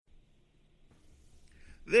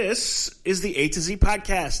This is the A to Z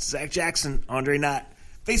podcast. Zach Jackson, Andre Knott.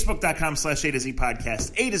 Facebook.com/A to Z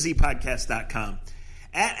podcast. A to Z podcast.com.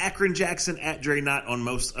 At Akron Jackson, at Dre Knott on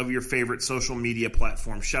most of your favorite social media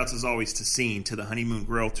platforms. Shouts as always to Scene, to the Honeymoon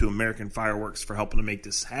Grill, to American Fireworks for helping to make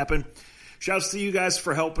this happen. Shouts to you guys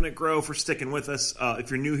for helping it grow, for sticking with us.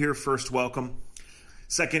 If you're new here, first, welcome.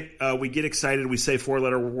 Second, we get excited. We say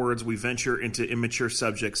four-letter words. We venture into immature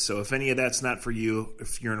subjects. So if any of that's not for you,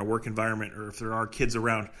 if you're in a work environment or if there are kids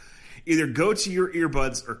around, either go to your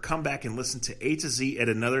earbuds or come back and listen to A to Z at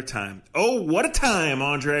another time. Oh, what a time,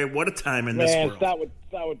 Andre. What a time in this world. Stop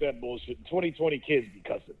with that bullshit. 2020 kids be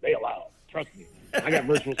cussing. They allow it. Trust me. I got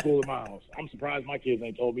virtual school in my house. I'm surprised my kids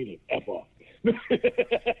ain't told me to F off. What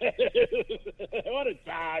a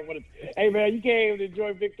time. Hey, man, you can't even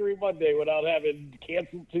enjoy Victory Monday without having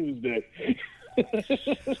canceled Tuesday.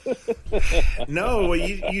 No,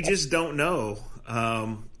 you just don't know.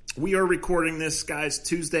 We are recording this, guys,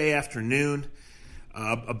 Tuesday afternoon.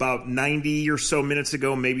 About 90 or so minutes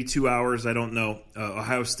ago, maybe 2 hours, I don't know,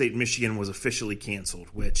 Ohio State, Michigan was officially canceled,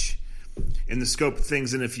 which in the scope of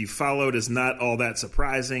things, and if you followed, is not all that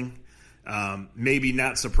surprising. Maybe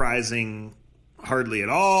not surprising hardly at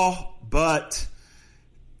all, but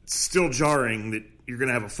still jarring that you're going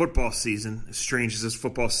to have a football season, as strange as this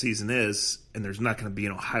football season is, and there's not going to be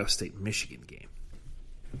an Ohio State-Michigan game.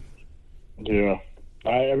 Yeah.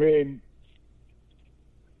 I mean,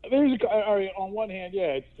 on one hand,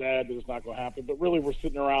 yeah, it's sad that it's not going to happen, but really we're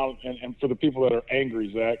sitting around, and for the people that are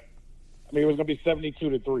angry, Zach, I mean, it was going to be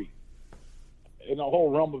 72-3. In the whole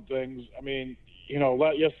realm of things, I mean, you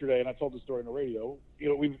know, yesterday, and I told the story on the radio, you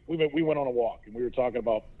know, we went on a walk, and we were talking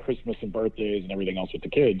about Christmas and birthdays and everything else with the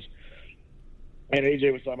kids. And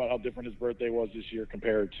AJ was talking about how different his birthday was this year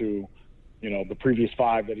compared to, you know, the previous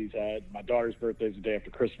 5 that he's had. My daughter's birthday is the day after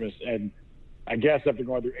Christmas, and I guess after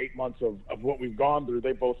going through 8 months of what we've gone through,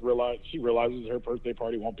 they both she realizes her birthday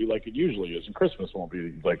party won't be like it usually is, and Christmas won't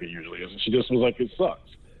be like it usually is. And she just was like, it sucks.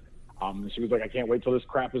 And she was like, I can't wait till this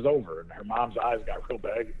crap is over. And her mom's eyes got real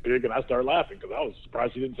big, and I started laughing because I was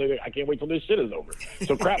surprised she didn't say that. I can't wait till this shit is over.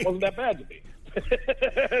 So crap wasn't that bad to me.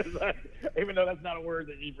 Even though that's not a word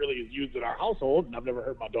that really is used in our household, and I've never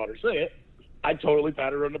heard my daughter say it, I totally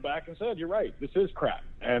patted her on the back and said, you're right, this is crap.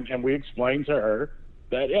 And we explained to her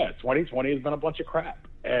that, 2020 has been a bunch of crap.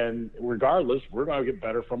 And regardless, we're going to get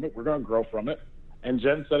better from it. We're going to grow from it. And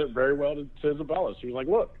Jen said it very well to Isabella. She was like,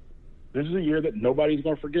 look, this is a year that nobody's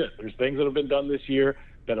going to forget. There's things that have been done this year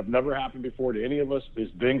that have never happened before to any of us.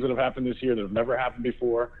 There's things that have happened this year that have never happened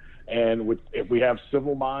before. And if we have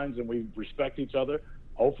civil minds and we respect each other,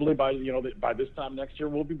 hopefully by this time next year,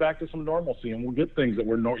 we'll be back to some normalcy and we'll get things that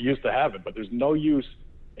we're not used to having. But there's no use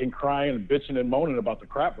in crying and bitching and moaning about the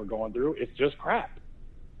crap we're going through. It's just crap.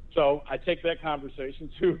 So I take that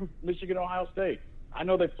conversation to Michigan, Ohio State. I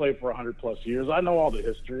know they've played for 100-plus years. I know all the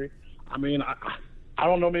history. I mean, I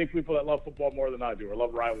don't know many people that love football more than I do or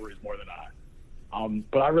love rivalries more than I.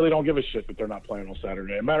 But I really don't give a shit that they're not playing on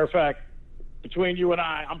Saturday. As a matter of fact, between you and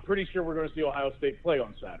I'm pretty sure we're going to see Ohio State play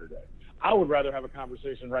on Saturday. I would rather have a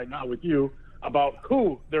conversation right now with you about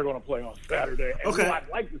who they're going to play on Saturday and who I'd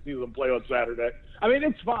like to see them play on Saturday. I mean,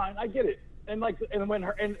 it's fine. I get it. And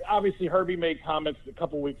obviously Herbie made comments a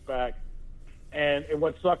couple weeks back, and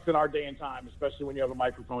what sucks in our day and time, especially when you have a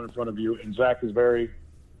microphone in front of you, and Zach is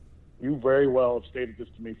you very well have stated this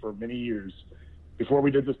to me for many years. Before we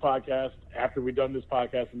did this podcast, after we've done this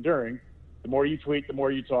podcast, and during, the more you tweet, the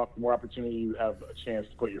more you talk, the more opportunity you have a chance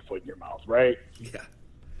to put your foot in your mouth, right? Yeah.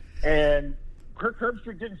 And Kirk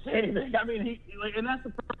Herbstreit didn't say anything. I mean, and that's the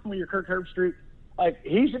problem with your Kirk Herbstreit. Like,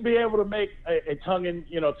 he should be able to make a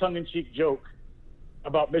tongue-in-cheek joke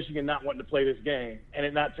about Michigan not wanting to play this game and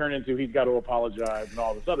it not turn into he's got to apologize and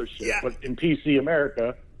all this other shit. Yeah. But in PC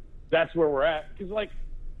America, that's where we're at. Because, like,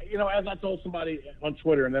 you know, as I told somebody on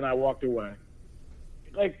Twitter and then I walked away,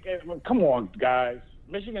 like, come on, guys.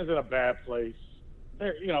 Michigan's in a bad place.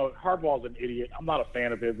 Harbaugh's an idiot. I'm not a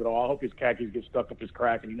fan of his at all. I hope his khakis get stuck up his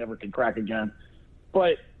crack and he never can crack again.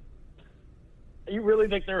 But you really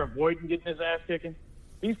think they're avoiding getting his ass kicking?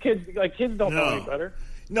 These kids don't know any better.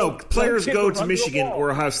 No, players go to Michigan or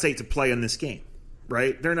Ohio State to play in this game,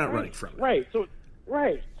 right? They're not running from it. Right.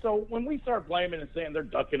 So when we start blaming and saying they're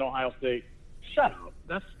ducking Ohio State, shut up.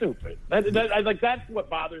 That's stupid. That's what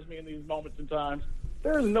bothers me in these moments and times.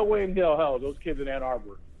 There is no way in hell those kids in Ann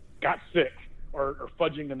Arbor got sick or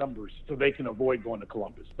fudging the numbers so they can avoid going to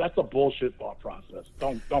Columbus. That's a bullshit thought process.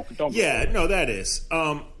 Don't. Yeah, no, that is.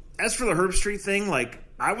 As for the Herbstreit thing, like,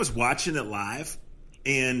 I was watching it live,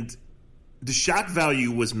 and the shock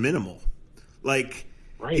value was minimal. Like,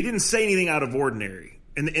 He didn't say anything out of ordinary.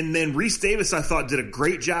 And then Reese Davis, I thought, did a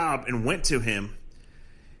great job and went to him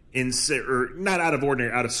or not out of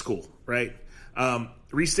ordinary, out of school, right?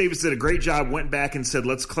 Reese Davis did a great job, went back and said,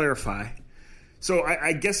 let's clarify. So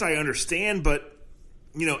I guess I understand, but,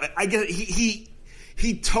 I guess he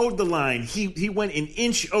towed the line. He went an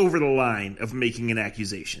inch over the line of making an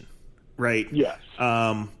accusation, right? Yes.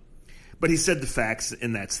 But he said the facts,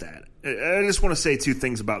 and that's that. I just want to say two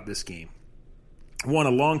things about this game. One,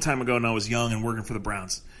 a long time ago when I was young and working for the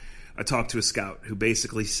Browns, I talked to a scout who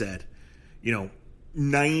basically said,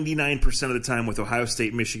 99% of the time with Ohio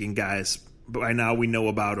State, Michigan guys, by now we know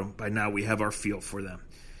about them. By now we have our feel for them.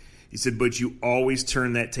 He said, but you always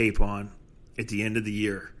turn that tape on at the end of the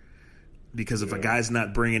year because if a guy's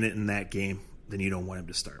not bringing it in that game, then you don't want him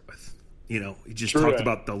to start with. He just talked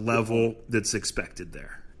about the level that's expected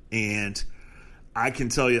there. And I can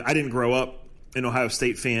tell you, I didn't grow up an Ohio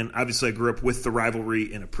State fan. Obviously, I grew up with the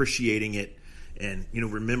rivalry and appreciating it and,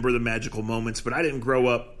 remember the magical moments. But I didn't grow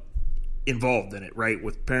up involved in it, right,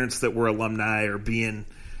 with parents that were alumni or being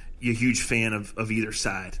a huge fan of either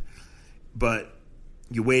side. But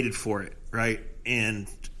you waited for it, right? And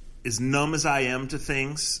as numb as I am to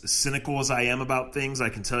things, as cynical as I am about things, I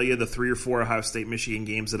can tell you the 3 or 4 Ohio State-Michigan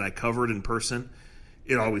games that I covered in person,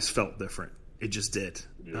 it always felt different. It just did.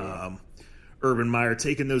 Yeah. Urban Meyer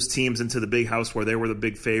taking those teams into the big house where they were the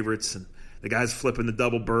big favorites, and the guys flipping the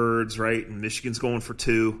double birds, right? And Michigan's going for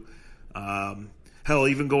 2. Hell,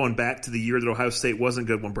 even going back to the year that Ohio State wasn't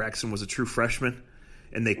good when Braxton was a true freshman,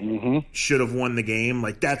 and they should have won the game.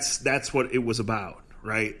 Like that's what it was about,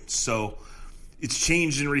 right? So it's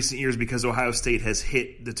changed in recent years because Ohio State has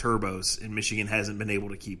hit the turbos and Michigan hasn't been able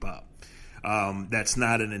to keep up. That's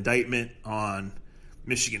not an indictment on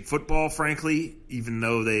Michigan football, frankly, even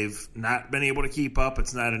though they've not been able to keep up.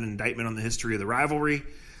 It's not an indictment on the history of the rivalry.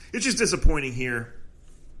 It's just disappointing here,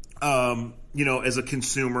 as a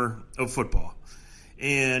consumer of football.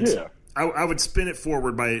 And I would spin it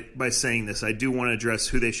forward by saying this. I do want to address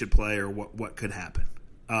who they should play or what could happen.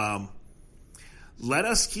 Let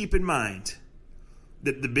us keep in mind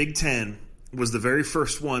that the Big Ten was the very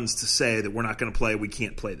first ones to say that we're not going to play, we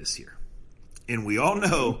can't play this year. And we all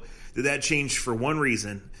know that changed for one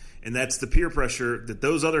reason, and that's the peer pressure that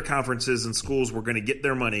those other conferences and schools were going to get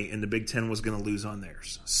their money and the Big Ten was going to lose on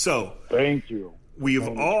theirs. So thank you. We've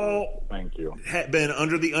all been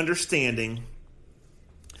under the understanding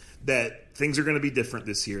that things are going to be different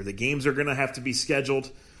this year. The games are going to have to be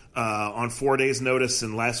scheduled on 4 days' notice,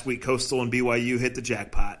 and last week Coastal and BYU hit the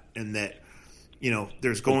jackpot, and that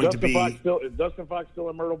there's going to be. Is Dustin Fox still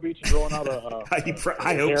in Myrtle Beach and throwing out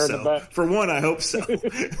I hope so. For one, I hope so.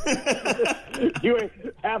 You ain't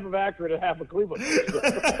half of Akron and half of Cleveland.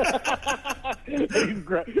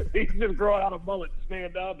 He's just growing out a mullet,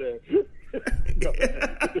 staying down there.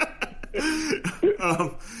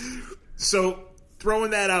 So throwing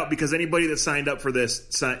that out because anybody that signed up for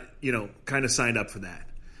this, kind of signed up for that.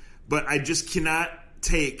 But I just cannot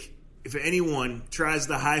take. If anyone tries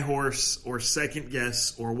the high horse or second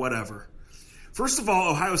guess or whatever, first of all,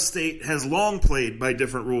 Ohio State has long played by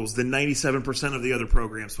different rules than 97% of the other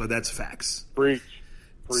programs, but that's facts. Preach.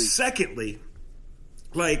 Secondly,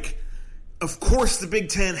 of course the Big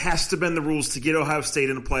Ten has to bend the rules to get Ohio State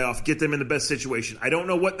in the playoff, get them in the best situation. I don't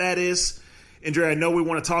know what that is. Andre, I know we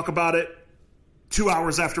want to talk about it 2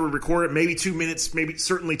 hours after we record it, maybe 2 minutes, maybe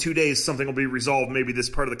certainly 2 days, something will be resolved. Maybe this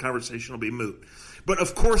part of the conversation will be moot. But,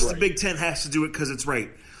 of course, the Big Ten has to do it because it's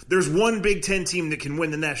right. There's one Big Ten team that can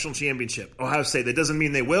win the national championship, Ohio State. That doesn't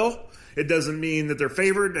mean they will. It doesn't mean that they're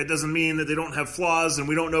favored. That doesn't mean that they don't have flaws, and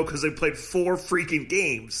we don't know because they played 4 freaking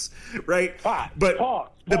games, right? But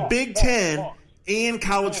the Big Ten and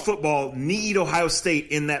college football need Ohio State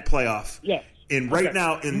in that playoff. Yes. And right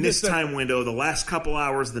now, in this time window, the last couple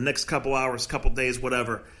hours, the next couple hours, couple days,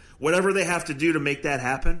 whatever they have to do to make that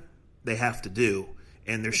happen, they have to do.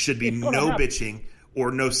 And there should be no bitching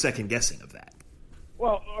or no second guessing of that.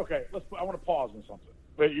 Well, okay, I want to pause on something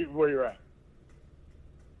where you're at.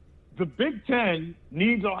 The Big Ten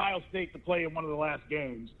needs Ohio State to play in one of the last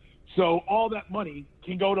games, so all that money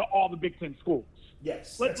can go to all the Big Ten schools.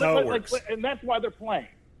 Yes, that's how it works. And that's why they're playing.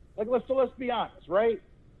 Let's be honest, right?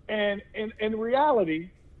 And in reality,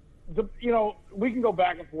 we can go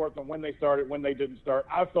back and forth on when they started, when they didn't start.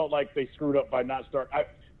 I felt like they screwed up by not starting.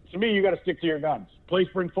 To me, you got to stick to your guns. Play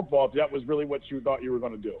spring football if that was really what you thought you were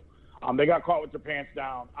going to do. They got caught with their pants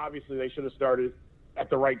down. Obviously, they should have started at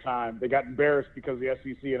the right time. They got embarrassed because the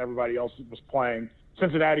SEC and everybody else was playing.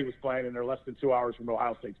 Cincinnati was playing, and they're less than 2 hours from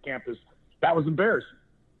Ohio State's campus. That was embarrassing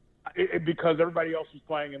because everybody else was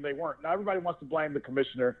playing and they weren't. Now, everybody wants to blame the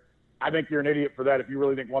commissioner. I think you're an idiot for that if you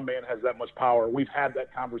really think one man has that much power. We've had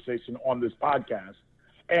that conversation on this podcast.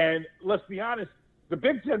 And let's be honest, The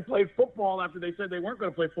Big Ten played football after they said they weren't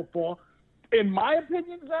going to play football. In my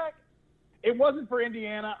opinion, Zach, it wasn't for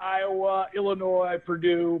Indiana, Iowa, Illinois,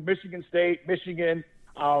 Purdue, Michigan State, Michigan.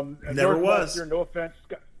 Never was. No offense.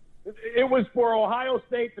 It was for Ohio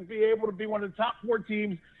State to be able to be one of the top 4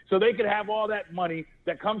 teams so they could have all that money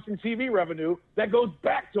that comes from TV revenue that goes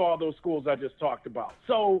back to all those schools I just talked about.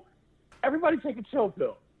 So everybody take a chill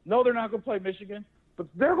pill. No, they're not going to play Michigan, but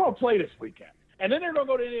they're going to play this weekend. And then they're going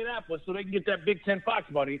to go to Indianapolis so they can get that Big Ten Fox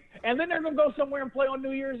money. And then they're going to go somewhere and play on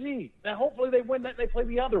New Year's Eve. And hopefully they win that and they play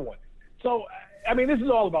the other one. So, I mean, this is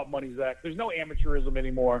all about money, Zach. There's no amateurism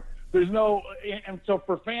anymore. There's no – and so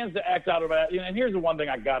for fans to act out of that – and here's the one thing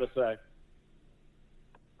I got to say.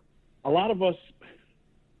 A lot of us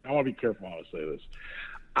 – I want to be careful how I say this.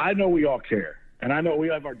 I know we all care, and I know we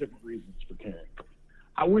have our different reasons for caring.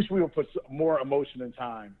 I wish we would put more emotion and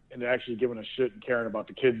time into actually giving a shit and caring about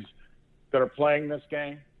the kids that are playing this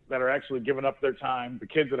game, that are actually giving up their time, the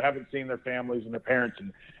kids that haven't seen their families and their parents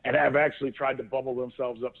and have actually tried to bubble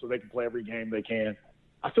themselves up so they can play every game they can.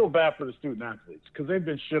 I feel bad for the student athletes because they've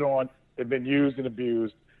been shit on, they've been used and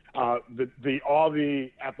abused. All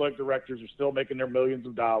the athletic directors are still making their millions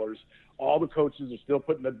of dollars. All the coaches are still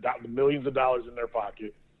putting the millions of dollars in their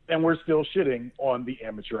pocket, and we're still shitting on the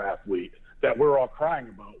amateur athlete that we're all crying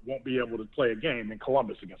about won't be able to play a game in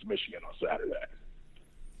Columbus against Michigan on Saturday.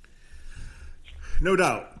 No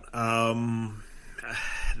doubt.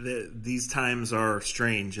 These times are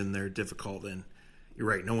strange and they're difficult, and you're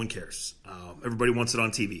right, no one cares. Everybody wants it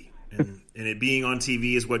on TV, and it being on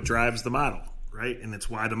TV is what drives the model, right? And it's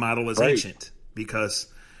why the model is ancient, because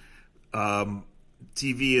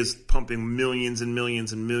TV is pumping millions and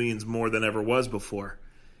millions and millions more than ever was before,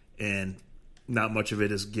 and not much of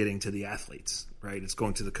it is getting to the athletes, right? It's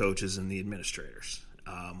going to the coaches and the administrators.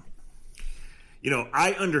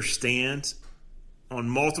 I understand on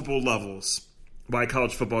multiple levels why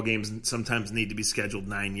college football games sometimes need to be scheduled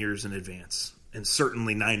 9 years in advance, and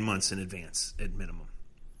certainly 9 months in advance at minimum.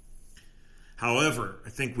 However, I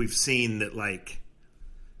think we've seen that,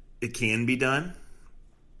 it can be done.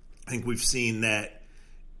 I think we've seen that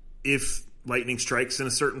if lightning strikes in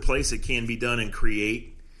a certain place, it can be done and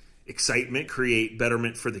create excitement, create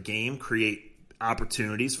betterment for the game, create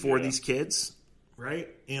opportunities for these kids, right?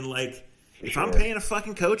 And, if I'm paying a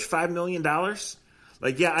fucking coach $5 million,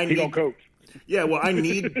 I need coach. Yeah, well, I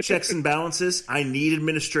need checks and balances. I need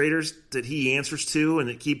administrators that he answers to and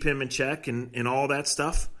that keep him in check and all that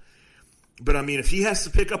stuff. But, I mean, if he has to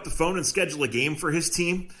pick up the phone and schedule a game for his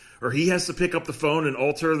team, or he has to pick up the phone and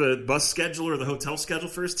alter the bus schedule or the hotel schedule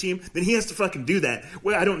for his team, then he has to fucking do that.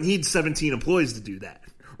 Well, I don't need 17 employees to do that,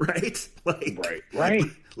 right? Right.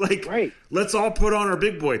 Let's all put on our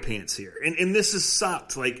big boy pants here. And this has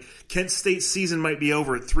sucked. Kent State's season might be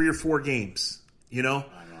over at 3 or 4 games, you know?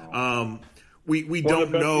 We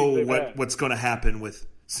don't know what's going to happen with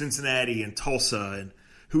Cincinnati and Tulsa and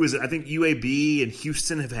who is it? I think UAB and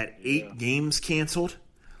Houston have had 8 games canceled.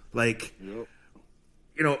 We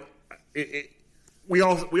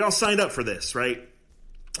all signed up for this, right?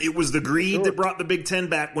 It was the greed that brought the Big Ten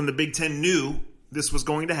back when the Big Ten knew this was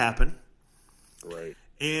going to happen. Right.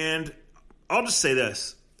 And I'll just say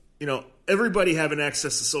this, everybody having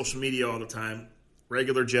access to social media all the time,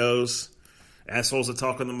 regular Joes, assholes that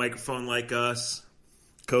talk on the microphone like us,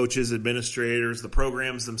 coaches, administrators, the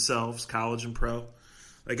programs themselves, college and pro.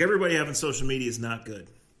 Everybody having social media is not good.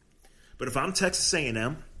 But if I'm Texas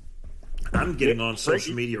A&M, I'm getting on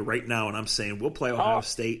social media right now and I'm saying we'll play Ohio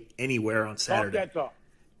State anywhere on Saturday.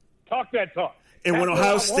 Talk that talk. And when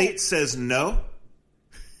Ohio State says no,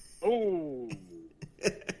 ooh,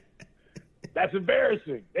 that's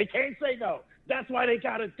embarrassing. They can't say no. That's why they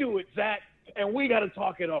got to do it, Zach. And we got to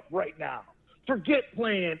talk it up right now. Forget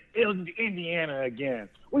playing in Indiana again.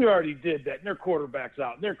 We already did that. And their quarterback's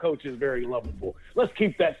out. And their coach is very lovable. Let's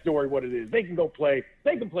keep that story what it is. They can go play.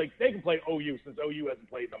 They can play OU since OU hasn't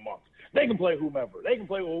played in a month. They can play whomever. They can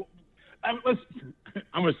play. I'm going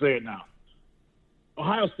to say it now.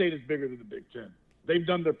 Ohio State is bigger than the Big Ten. They've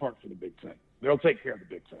done their part for the Big Ten. They'll take care of the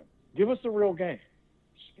Big Ten. Give us a real game.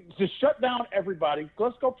 Just shut down everybody.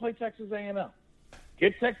 Let's go play Texas A&M.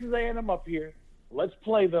 Get Texas A&M up here. Let's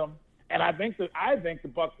play them. And I think the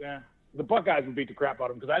Buckeyes would beat the crap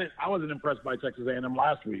out of them because I wasn't impressed by Texas A&M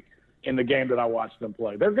last week in the game that I watched them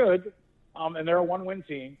play. They're good, and they're a one-win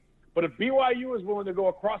team. But if BYU is willing to go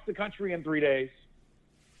across the country in 3 days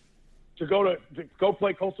to go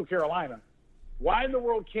play Coastal Carolina, why in the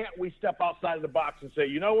world can't we step outside of the box and say,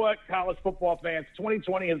 you know what, college football fans,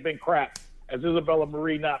 2020 has been crap, as Isabella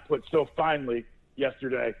Marie Knott put so finely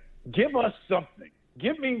yesterday. Give us something.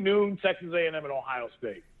 Give me noon, Texas A&M, and Ohio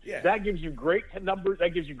State. Yeah. That gives you great numbers.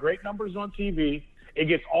 That gives you great numbers on TV. It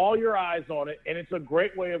gets all your eyes on it, and it's a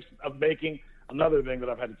great way of making another thing that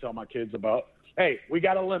I've had to tell my kids about. Hey, we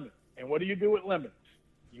got a lemon, and what do you do with lemons?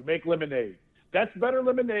 You make lemonade. That's better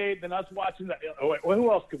lemonade than us watching that. Oh, wait, well, who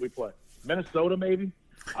else could we play? Minnesota, maybe?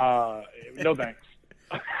 No thanks.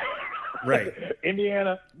 Right.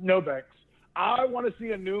 Indiana, no thanks. I want to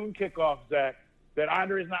see a noon kickoff, Zach, that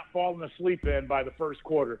Andre's not falling asleep in by the first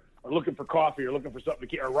quarter, or looking for coffee, or looking for something to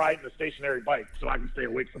keep, or riding a stationary bike so I can stay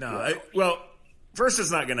awake. Well, first,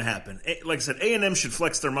 it's not going to happen. Like I said, A&M should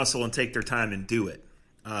flex their muscle and take their time and do it.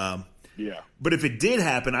 Yeah. But if it did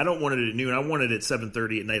happen, I don't want it at noon. I want it at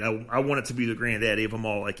 7:30 at night. I want it to be the granddaddy of them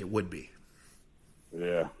all, like it would be.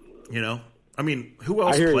 Yeah. You know? I mean, who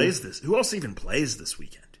else plays this? Who else even plays this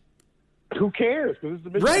weekend? Who cares? Because it's the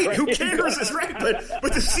big right. Who cares? That's right.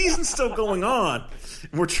 But the season's still going on.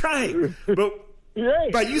 And we're trying. But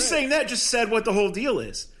by you saying that just said what the whole deal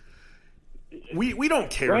is. We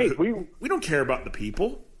don't care. Right. We don't care about the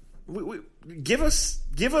people. We give us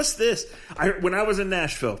this. When I was in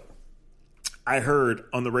Nashville, I heard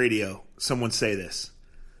on the radio someone say this,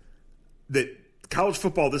 that college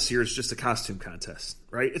football this year is just a costume contest,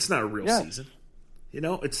 right? It's not a real season. You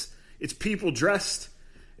know, it's people dressed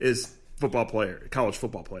as college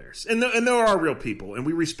football players. And there are real people, and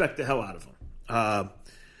we respect the hell out of them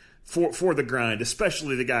for the grind,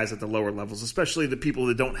 especially the guys at the lower levels, especially the people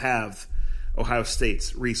that don't have Ohio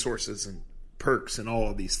State's resources and perks and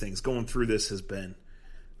all of these things. Going through this has been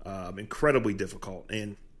incredibly difficult.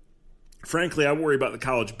 And frankly, I worry about the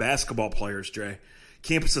college basketball players, Dre.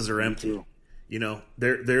 Campuses are empty. You know,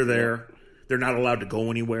 they're there. They're not allowed to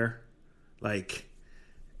go anywhere. Like,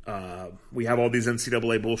 we have all these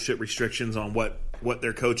NCAA bullshit restrictions on what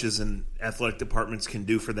their coaches and athletic departments can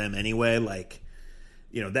do for them anyway. Like,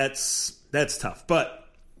 you know, that's tough. But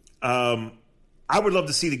I would love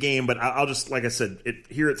to see the game, but I'll just, like I said,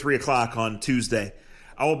 here at 3 o'clock on Tuesday,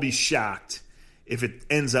 I will be shocked if it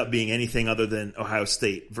ends up being anything other than Ohio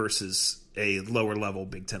State versus a lower-level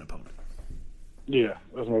Big Ten opponent. Yeah,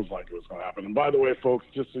 that's most likely what's going to happen. And by the way, folks,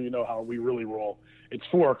 just so you know how we really roll, it's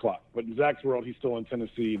 4 o'clock. But in Zach's world, he's still in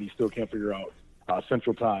Tennessee, and he still can't figure out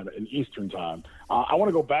Central Time and Eastern Time. I want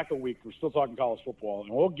to go back a week. We're still talking college football, and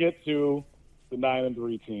we'll get to the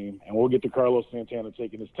 9-3 team, and we'll get to Carlos Santana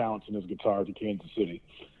taking his talents and his guitar to Kansas City.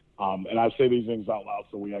 And I say these things out loud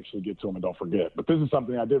so we actually get to them and don't forget. But this is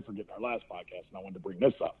something I did forget in our last podcast, and I wanted to bring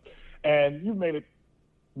this up. And you've made it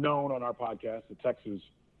known on our podcast that Texas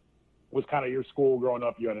was kind of your school growing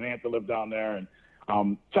up. You had an aunt that lived down there,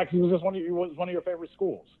 and Texas was just one of your favorite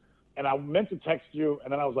schools. And I meant to text you,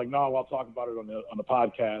 and then I was like, no, I'll talk about it on the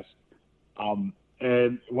podcast.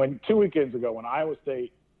 And when 2 weekends ago, when Iowa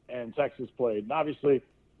State and Texas played, and obviously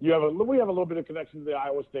we have a little bit of connection to the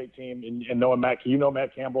Iowa State team, and knowing Matt, you know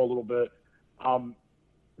Matt Campbell a little bit.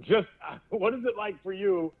 Just what is it like for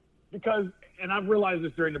you? Because, and I've realized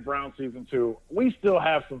this during the Brown season too, we still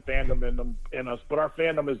have some fandom in us, but our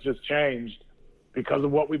fandom has just changed because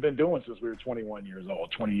of what we've been doing since we were 20 years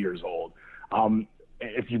old.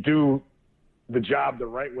 If you do the job the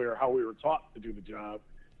right way or how we were taught to do the job,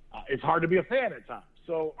 it's hard to be a fan at times.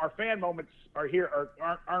 So our fan moments aren't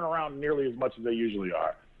around nearly as much as they usually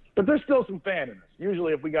are. But there's still some fan in us.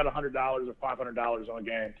 Usually if we got $100 or $500 on a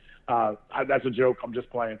game, that's a joke. I'm just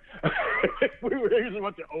playing. We usually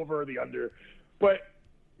want the over or the under. But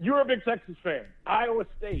you're a big Texas fan. Iowa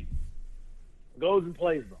State goes and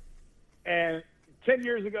plays them. And 10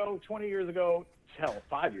 years ago, 20 years ago,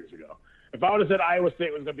 5 years ago, if I would have said Iowa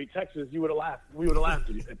State was going to beat Texas, you would have laughed. We would have laughed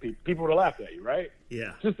at you. People would have laughed at you, right?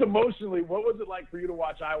 Yeah. Just emotionally, what was it like for you to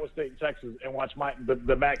watch Iowa State and Texas and watch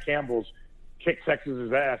the Matt Campbells kick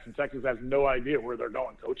Texas's ass, and Texas has no idea where they're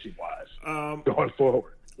going coaching-wise going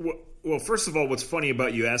forward? Well, first of all, what's funny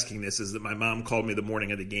about you asking this is that my mom called me the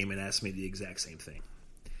morning of the game and asked me the exact same thing.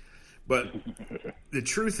 But the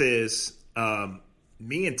truth is,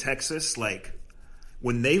 me and Texas, like,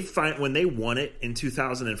 when they won it in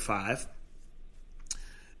 2005,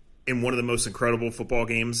 in one of the most incredible football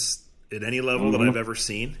games at any level that I've ever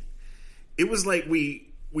seen, it was like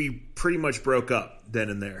we pretty much broke up then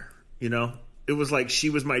and there. You know, it was like she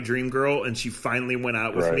was my dream girl, and she finally went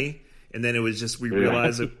out with me. And then it was just, we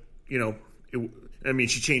realized that, you know,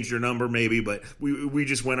 she changed her number maybe, but we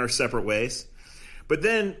just went our separate ways. But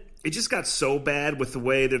then it just got so bad with the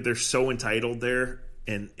way that they're so entitled there.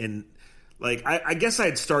 And like, I guess I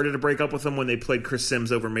had started to break up with them when they played Chris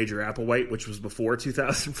Sims over Major Applewhite, which was before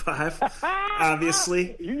 2005,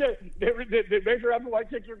 obviously. Did Major Applewhite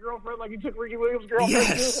take your girlfriend like he took Ricky Williams'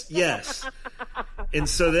 girlfriend? Yes. And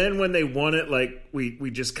so then when they won it, like, we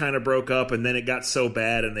just kind of broke up, and then it got so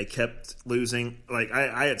bad and they kept losing. Like,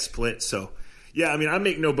 I had split. So, Yeah, I mean, I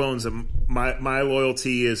make no bones of my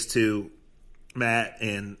loyalty is to Matt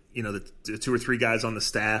and, you know, the 2 or 3 guys on the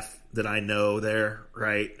staff that I know there,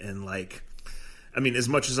 right? And, like, I mean, as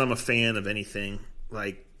much as I'm a fan of anything,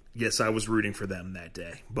 like, yes, I was rooting for them that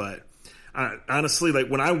day. But honestly, like,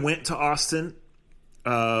 when I went to Austin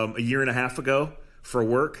a year and a half ago for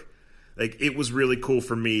work, like, it was really cool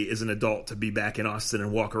for me as an adult to be back in Austin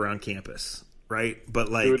and walk around campus. Right, but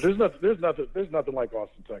like, dude, there's nothing like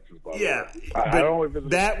Austin, Texas. By the way. I only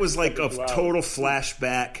visited that was like a total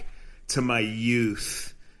flashback to my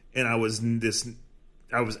youth, and I was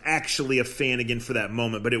actually a fan again for that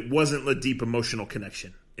moment. But it wasn't a deep emotional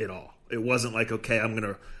connection at all. It wasn't like, okay, I'm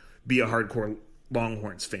gonna be a hardcore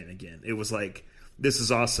Longhorns fan again. It was like, this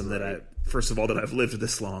is awesome that first of all that I've lived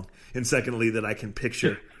this long, and secondly that I can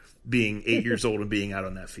picture being 8 years old and being out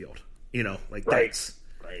on that field. You know, like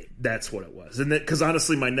that's what it was. And because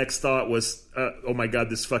honestly, my next thought was, oh my God,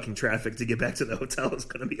 this fucking traffic to get back to the hotel is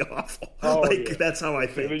going to be awful. That's how I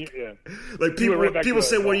think. Yeah. Like people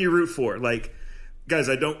say, what do you root for? Like, guys,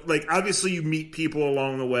 I don't like, obviously you meet people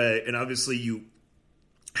along the way and obviously you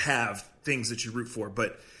have things that you root for,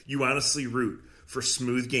 but you honestly root for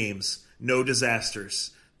smooth games, no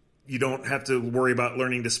disasters. You don't have to worry about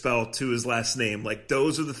learning to spell to his last name. Like,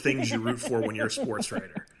 those are the things you root for when you're a sports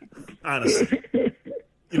writer. Honestly.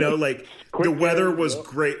 You know, like, the weather was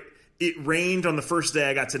great. It rained on the first day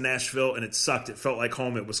I got to Nashville, and it sucked. It felt like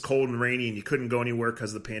home. It was cold and rainy, and you couldn't go anywhere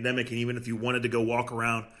because of the pandemic. And even if you wanted to go walk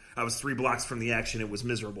around, I was 3 blocks from the action. It was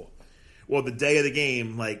miserable. Well, the day of the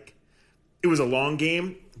game, like, it was a long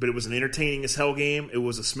game, but it was an entertaining as hell game. It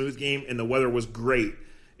was a smooth game, and the weather was great.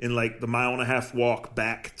 And, like, the 1.5 mile walk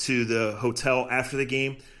back to the hotel after the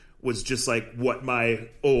game was just, like, what my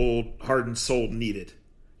old hardened soul needed.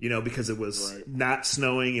 You know, because it was not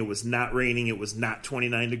snowing, it was not raining, it was not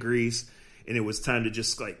 29 degrees, and it was time to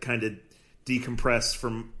just, like, kind of decompress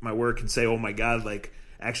from my work and say, oh my God, like,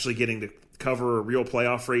 actually getting to cover a real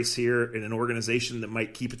playoff race here in an organization that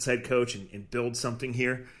might keep its head coach and build something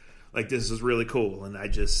here. Like, this is really cool. And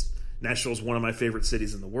Nashville is one of my favorite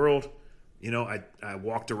cities in the world. You know, I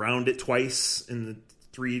walked around it twice in the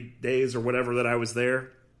 3 days or whatever that I was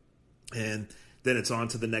there. And then it's on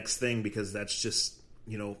to the next thing because that's just,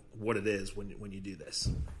 you know, what it is when you do this.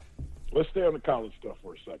 Let's stay on the college stuff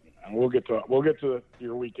for a second, and we'll get to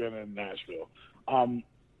your weekend in Nashville.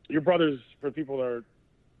 Your brothers, for people that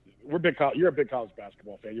you're a big college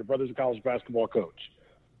basketball fan. Your brother's a college basketball coach,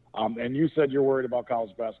 and you said you're worried about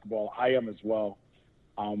college basketball. I am as well.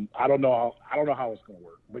 I don't know how it's going to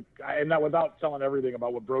work, but and not without telling everything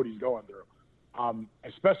about what Brody's going through,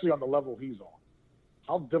 especially on the level he's on.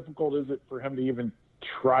 How difficult is it for him to even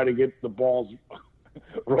try to get the balls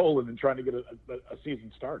rolling and trying to get a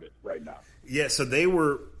season started right now? Yeah, so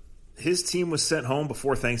his team was sent home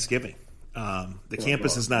before Thanksgiving. The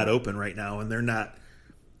campus is not open right now, and they're not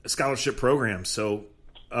a scholarship program. So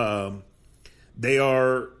they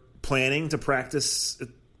are planning to practice.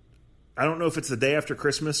 I don't know if it's the day after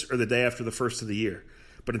Christmas or the day after the first of the year.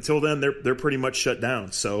 But until then, they're pretty much shut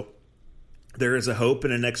down. So there is a hope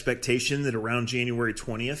and an expectation that around January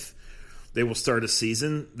 20th, they will start a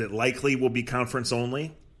season that likely will be conference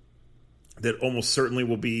only, that almost certainly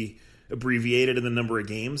will be abbreviated in the number of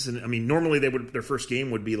games. And I mean, normally their first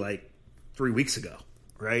game would be like 3 weeks ago,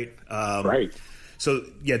 right? Right. So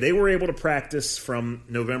yeah, they were able to practice from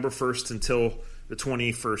November 1st until the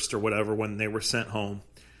 21st or whatever when they were sent home.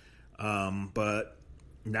 But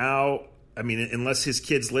now, I mean, unless his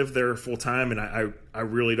kids live there full time, and I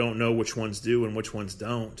really don't know which ones do and which ones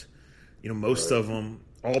don't. You know, most of them,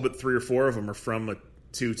 all but 3 or 4 of them are from a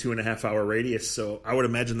 2.5 hour radius. So I would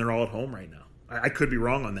imagine they're all at home right now. I could be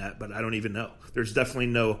wrong on that, but I don't even know. There's definitely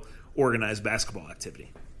no organized basketball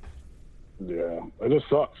activity. Yeah, it just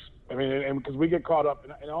sucks. I mean, and because we get caught up,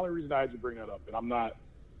 and the only reason I had to bring that up, and I'm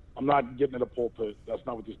not getting in a pulpit. That's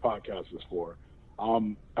not what this podcast is for.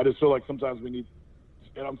 I just feel like sometimes we need,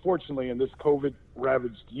 and unfortunately in this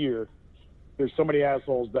COVID-ravaged year, there's so many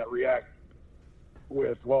assholes that react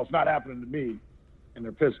with, well, it's not happening to me, and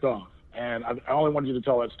they're pissed off. And I only wanted you to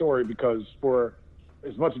tell that story because for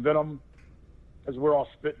as much venom as we're all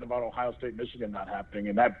spitting about Ohio State, Michigan not happening,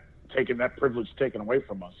 and that privilege taken away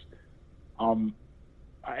from us.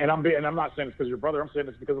 And I'm not saying this because your brother. I'm saying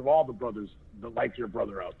this because of all the brothers that like your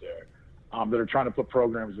brother out there, that are trying to put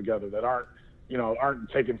programs together that aren't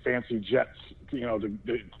taking fancy jets,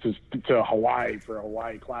 to Hawaii for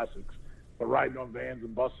Hawaii Classics, but riding on vans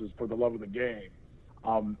and buses for the love of the game.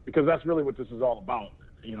 Because that's really what this is all about.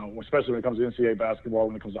 Especially when it comes to NCAA basketball,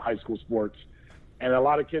 when it comes to high school sports, and a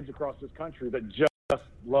lot of kids across this country that just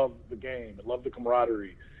love the game and love the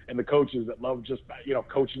camaraderie and the coaches that love just,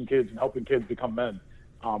 coaching kids and helping kids become men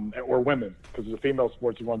or women, because the female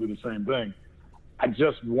sports are going to do the same thing. I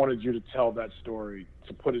just wanted you to tell that story,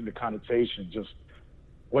 to put it into connotation, just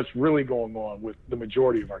what's really going on with the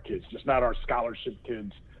majority of our kids, just not our scholarship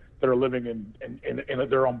kids that are living in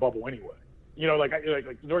their own bubble anyway.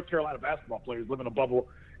 Like North Carolina basketball players live in a bubble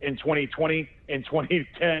in 2020, in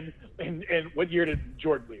 2010, and what year did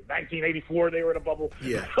Jordan leave? 1984, they were in a bubble.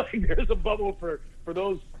 Yeah. Like, there's a bubble for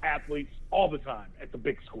those athletes all the time at the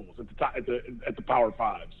big schools, at the top, at the Power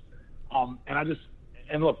Fives.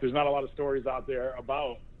 And look, there's not a lot of stories out there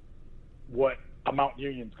about what a Mount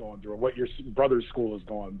Union's going through, or what your brother's school is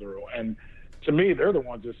going through. And to me, they're the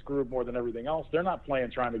ones that screwed more than everything else. They're not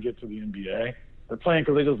playing trying to get to the NBA. They're playing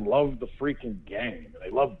because they just love the freaking game. They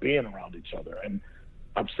love being around each other. And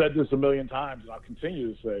I've said this a million times, and I'll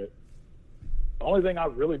continue to say it. The only thing I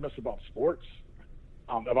really miss about sports,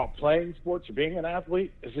 about playing sports or being an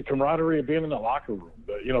athlete, is the camaraderie of being in the locker room.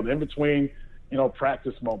 The in-between,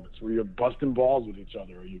 practice moments where you're busting balls with each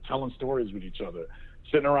other, or you're telling stories with each other,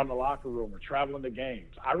 sitting around the locker room or traveling to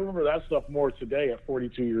games. I remember that stuff more today at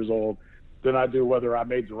 42 years old than I do whether I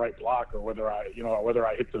made the right block or whether I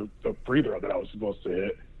hit the free throw that I was supposed to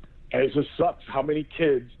hit. And it just sucks how many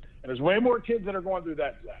kids, and there's way more kids that are going through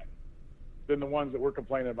that, Zach, than the ones that we're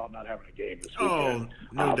complaining about not having a game this weekend.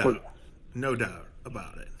 Oh, no doubt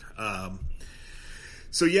about it.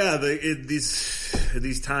 So yeah,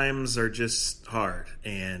 these times are just hard,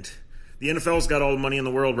 and the NFL's got all the money in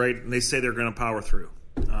the world, right? And they say they're going to power through.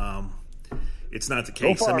 It's not the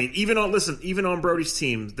case. I mean, even on Brody's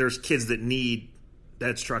team, there's kids that need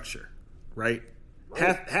that structure, right?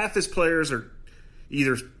 Half his players are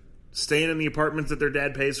either staying in the apartment that their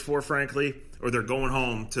dad pays for, frankly, or they're going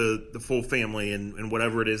home to the full family and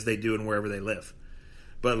whatever it is they do and wherever they live.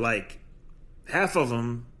 But like half of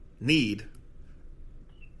them need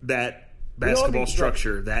that basketball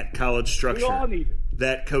structure, that college structure, we all need it.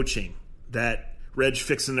 That coaching, that Reg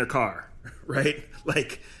fixing their car, right?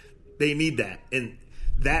 Like they need that. And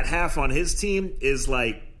that half on his team is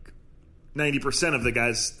like 90% of the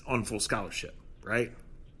guys on full scholarship, right?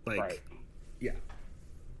 Right. Yeah.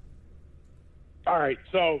 All right,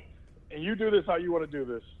 so, and you do this how you want to do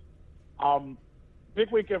this. Big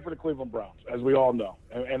weekend for the Cleveland Browns, as we all know.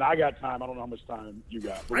 And I got time. I don't know how much time you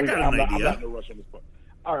got. But I'm not in a rush on this point.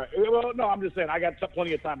 All right. Well, no, I'm just saying I got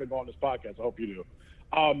plenty of time to go on this podcast. I hope you do.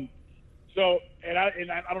 So, and I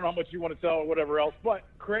don't know how much you want to tell or whatever else, but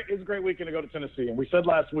it's a great weekend to go to Tennessee. And we said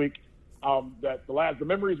last week that the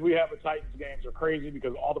memories we have of Titans games are crazy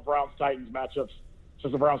because all the Browns-Titans matchups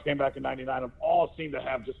since the Browns came back in '99 have all seemed to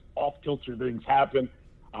have just off-kilter things happen.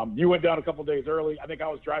 You went down a couple days early. I think I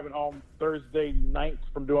was driving home Thursday night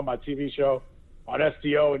from doing my TV show on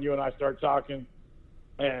STO, and you and I started talking.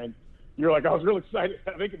 And you're like, I was real excited.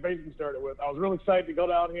 I think it basically started with, I was real excited to go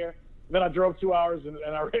down here. And then I drove 2 hours, and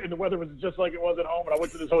the weather was just like it was at home. And I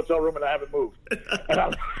went to this hotel room, and I haven't moved.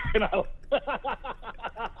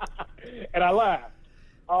 And I laughed.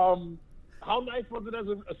 How nice was it as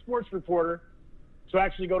a sports reporter to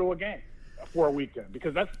actually go to a game for a weekend?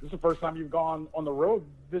 Because this is the first time you've gone on the road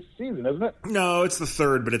this season, isn't it? No, it's the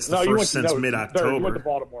third, but it's the first since mid-October. You went to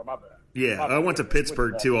Baltimore, my bad. Yeah, I went to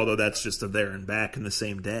Pittsburgh too, although that's just a there and back in the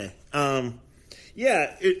same day.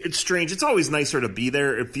 Yeah, it's strange. It's always nicer to be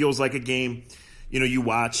there. It feels like a game, you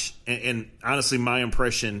watch. And honestly, my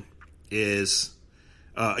impression is,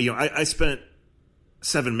 I spent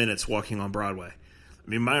 7 minutes walking on Broadway. I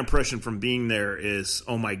mean, my impression from being there is,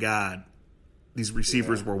 oh my God, these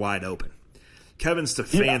receivers were wide open. Kevin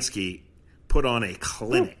Stefanski put on a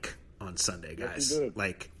clinic on Sunday, guys. Yes,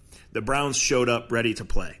 like, the Browns showed up ready to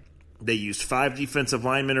play. They used 5 defensive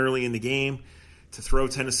linemen early in the game to throw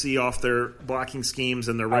Tennessee off their blocking schemes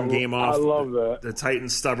and their run game off. I love that. The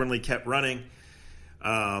Titans stubbornly kept running.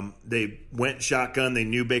 They went shotgun. They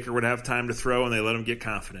knew Baker would have time to throw, and they let him get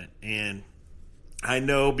confident. And I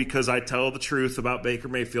know because I tell the truth about Baker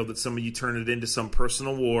Mayfield that some of you turn it into some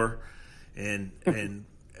personal war and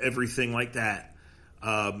everything like that.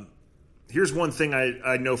 Here's one thing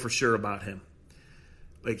I know for sure about him.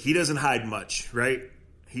 Like, he doesn't hide much, right?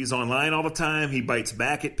 He's online all the time. He bites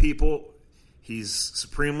back at people. He's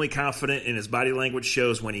supremely confident, and his body language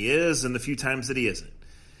shows when he is and the few times that he isn't.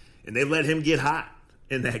 And they let him get hot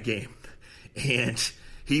in that game. And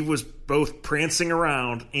he was both prancing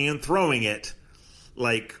around and throwing it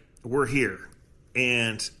like, we're here.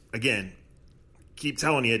 And, again, keep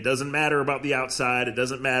telling you, it doesn't matter about the outside. It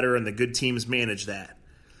doesn't matter, and the good teams manage that.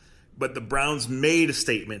 But the Browns made a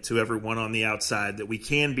statement to everyone on the outside that we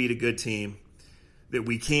can beat a good team, that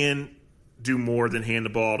we can do more than hand the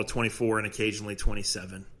ball to 24 and occasionally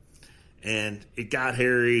 27. And it got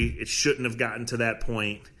hairy. It shouldn't have gotten to that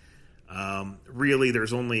point. Really,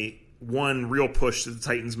 there's only one real push that the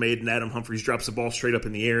Titans made, and Adam Humphries drops the ball straight up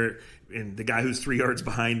in the air, and the guy who's 3 yards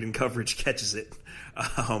behind in coverage catches it.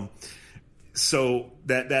 So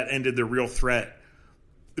that ended the real threat.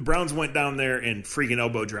 The Browns went down there and freaking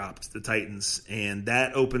elbow dropped the Titans, and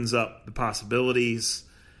that opens up the possibilities.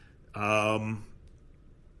 I'll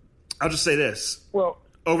just say this. Well,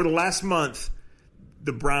 over the last month,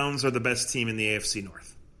 the Browns are the best team in the AFC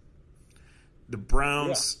North. The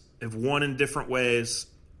Browns have won in different ways,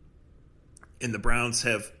 and the Browns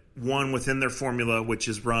have won within their formula, which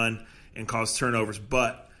is run and cause turnovers,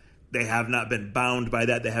 but they have not been bound by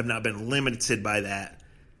that. They have not been limited by that.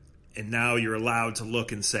 And now you're allowed to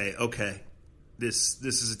look and say, okay, this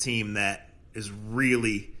is a team that is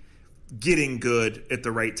really getting good at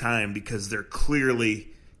the right time because they're clearly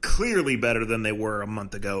better than they were a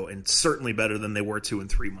month ago and certainly better than they were 2 and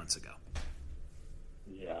 3 months ago.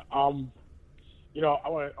 Yeah. I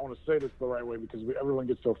want to say this the right way because everyone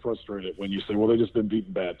gets so frustrated when you say, well, they've just been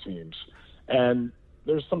beating bad teams. And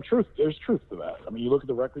there's some truth. There's truth to that. I mean, you look at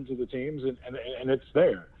the records of the teams and it's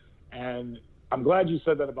there. And I'm glad you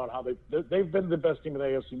said that about how they've been the best team in the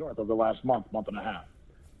AFC North over the last month and a half.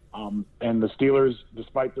 And the Steelers,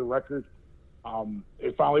 despite their record,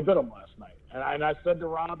 it finally bit them last night. And I said to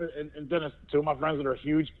Rob and Dennis, two of my friends that are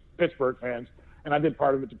huge Pittsburgh fans, and I did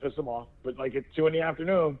part of it to piss them off. But like at 2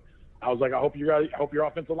 PM, I was like, I hope your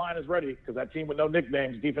offensive line is ready because that team with no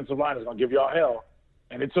nicknames, defensive line is gonna give y'all hell.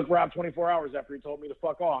 And it took Rob 24 hours after he told me to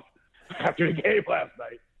fuck off after the game last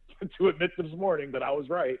night to admit this morning that I was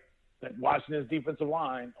right. That Washington's defensive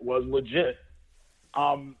line was legit.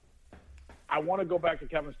 I want to go back to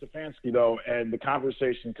Kevin Stefanski, though, and the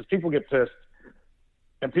conversation, because people get pissed,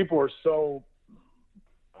 and people are so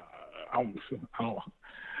I'm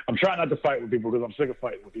trying not to fight with people because I'm sick of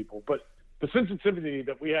fighting with people, but the sensitivity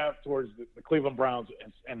that we have towards the Cleveland Browns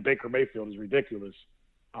and Baker Mayfield is ridiculous.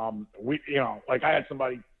 I had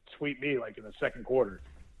somebody tweet me, like, in the second quarter,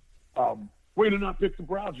 way to not pick the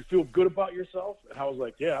Browns. You feel good about yourself? And I was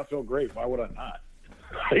like, yeah, I feel great. Why would I not?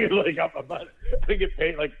 I didn't get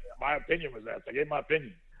paid. Like, my opinion was that. I gave my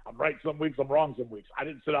opinion. I'm right some weeks. I'm wrong some weeks. I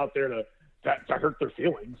didn't sit out there to hurt their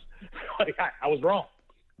feelings. Like, I was wrong.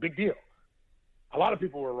 Big deal. A lot of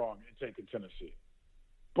people were wrong in taking Tennessee.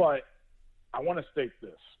 But I want to state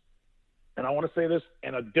this. And I want to say this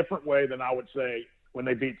in a different way than I would say when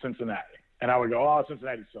they beat Cincinnati. And I would go, oh,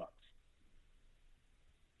 Cincinnati sucks.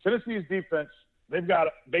 Tennessee's defense, they've got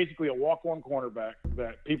basically a walk-on cornerback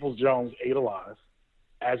that Peoples-Jones ate alive,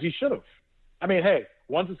 as he should have. I mean, hey,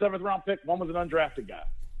 one's a 7th-round pick, one was an undrafted guy.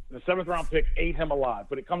 And the 7th-round pick ate him alive,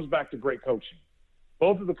 but it comes back to great coaching.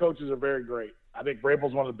 Both of the coaches are very great. I think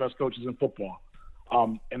Vrabel's one of the best coaches in football.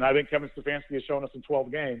 And I think Kevin Stefanski has shown us in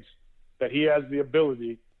 12 games that he has the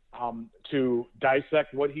ability to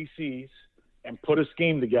dissect what he sees and put a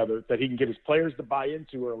scheme together that he can get his players to buy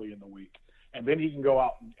into early in the week. And then he can go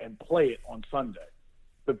out and play it on Sunday.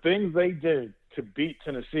 The things they did to beat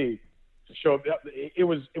Tennessee to show it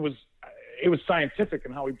was scientific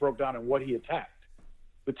in how he broke down and what he attacked.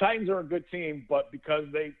 The Titans are a good team, but because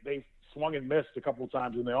they swung and missed a couple of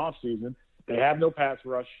times in the offseason, they have no pass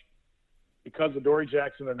rush. Because of Dory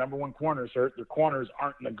Jackson, their number one corner is hurt. Their corners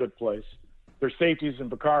aren't in a good place. Their safeties in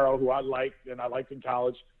Vaccaro, who I liked and I liked in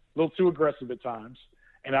college, a little too aggressive at times.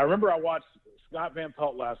 And I remember I watched Scott Van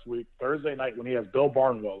Pelt last week, Thursday night, when he has Bill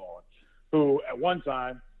Barnwell on, who at one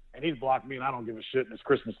time, and he's blocked me, and I don't give a shit, and it's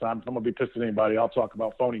Christmas time. If I'm going to be pissed at anybody, I'll talk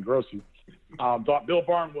about phony Grossi. Thought Bill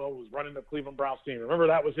Barnwell was running the Cleveland Browns team. Remember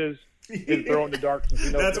that was his throw in the dark?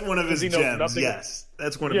 That's one of his gems, yes.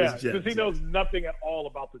 That's one of his gems. Because he knows nothing at all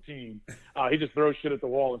about the team. He just throws shit at the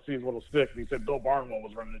wall and sees what'll stick, and he said Bill Barnwell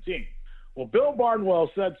was running the team. Well, Bill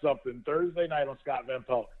Barnwell said something Thursday night on Scott Van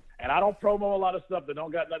Pelt. And I don't promo a lot of stuff that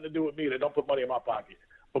don't got nothing to do with me. They don't put money in my pocket.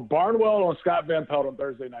 But Barnwell on Scott Van Pelt on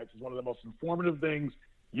Thursday nights is one of the most informative things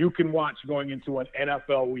you can watch going into an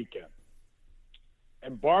NFL weekend.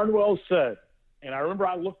 And Barnwell said, and I remember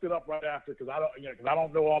I looked it up right after because I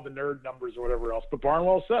don't know all the nerd numbers or whatever else. But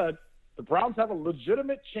Barnwell said the Browns have a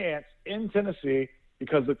legitimate chance in Tennessee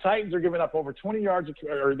because the Titans are giving up over 20 yards,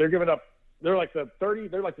 or they're like the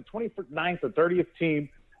 29th or 30th team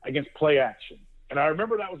against play action. And I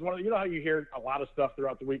remember that was one of the, how you hear a lot of stuff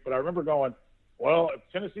throughout the week, but I remember going, well, if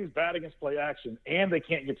Tennessee's bad against play action and they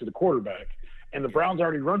can't get to the quarterback and the Browns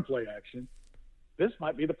already run play action, this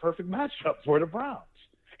might be the perfect matchup for the Browns.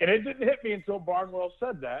 And it didn't hit me until Barnwell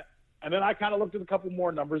said that. And then I kind of looked at a couple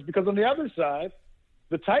more numbers because on the other side,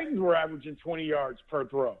 the Titans were averaging 20 yards per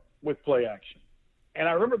throw with play action. And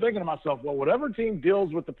I remember thinking to myself, well, whatever team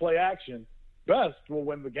deals with the play action best will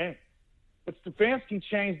win the game. But Stefanski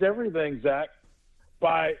changed everything, Zach,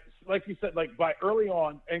 by, like you said, by early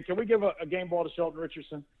on. And can we give a game ball to Sheldon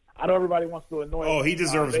Richardson? I know everybody wants to annoy him. Oh, he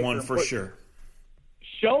deserves one for sure.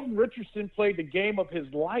 Sheldon Richardson played the game of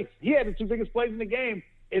his life. He had the two biggest plays in the game,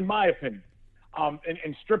 in my opinion.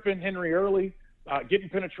 And stripping Henry early, getting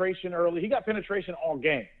penetration early. He got penetration all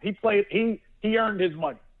game. He earned his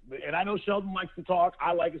money. And I know Sheldon likes to talk.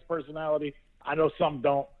 I like his personality. I know some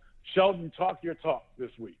don't. Sheldon, talk your talk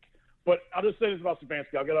this week. But I'll just say this about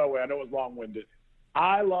Stefanski. I'll get out of the way. I know it's long-winded.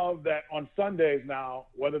 I love that on Sundays now,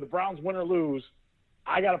 whether the Browns win or lose,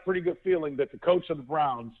 I got a pretty good feeling that the coach of the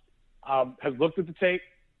Browns has looked at the tape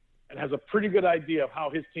and has a pretty good idea of how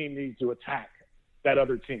his team needs to attack that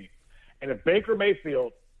other team. And if Baker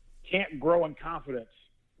Mayfield can't grow in confidence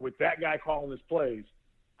with that guy calling his plays,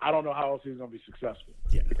 I don't know how else he's going to be successful.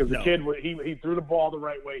 Yeah, because the kid, he threw the ball the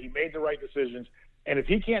right way. He made the right decisions. And if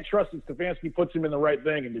he can't trust that Stefanski puts him in the right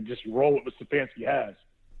thing and to just roll it with Stefanski has,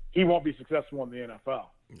 he won't be successful in the NFL.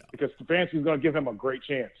 No. Because Stefanski's going to give him a great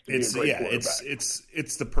chance to be a great quarterback.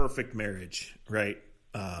 It's the perfect marriage, right?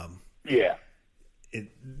 Yeah.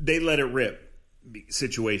 They let it rip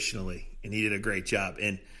situationally, and he did a great job.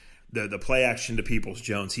 And the play action to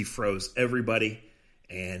Peoples-Jones, he froze everybody,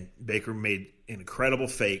 and Baker made an incredible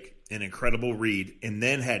fake, an incredible read, and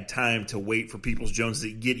then had time to wait for Peoples-Jones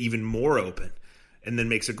to get even more open, and then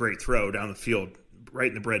makes a great throw down the field right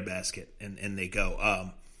in the breadbasket, and they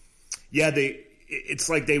go. It's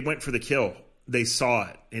like they went for the kill. They saw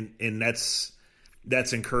it, and that's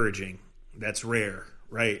encouraging. That's rare,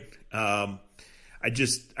 right? I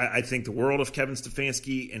think the world of Kevin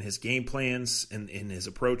Stefanski and his game plans and his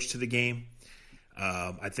approach to the game.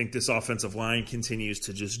 I think this offensive line continues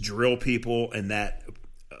to just drill people, and that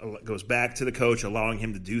goes back to the coach allowing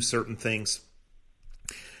him to do certain things.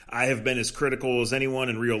 I have been as critical as anyone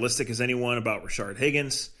and realistic as anyone about Rashard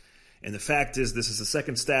Higgins. And the fact is, this is the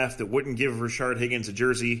second staff that wouldn't give Rashard Higgins a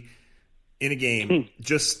jersey in a game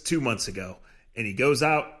just 2 months ago. And he goes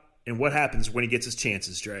out, and what happens when he gets his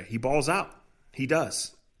chances, Dre? He balls out. He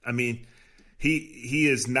does. I mean, he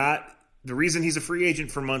is not – the reason he's a free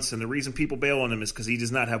agent for months and the reason people bail on him is because he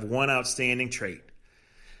does not have one outstanding trait.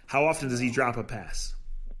 How often does he drop a pass?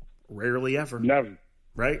 Rarely ever. Never.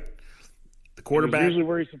 Right? The quarterback – usually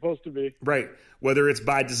where he's supposed to be. Right. Whether it's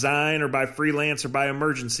by design or by freelance or by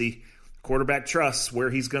emergency, quarterback trusts where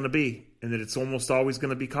he's going to be and that it's almost always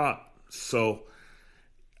going to be caught. So,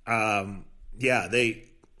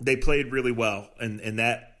 they played really well, and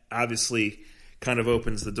that obviously kind of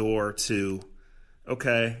opens the door to,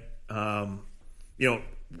 okay,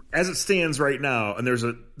 as it stands right now, and there's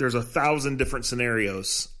 1,000 different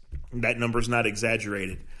scenarios. That number's not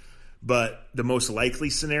exaggerated, but the most likely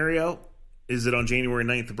scenario is that on January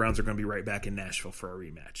 9th, the Browns are going to be right back in Nashville for a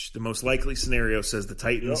rematch. The most likely scenario says the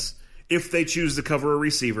Titans, if they choose to cover a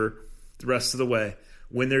receiver the rest of the way,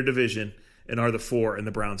 win their division and are the 4 and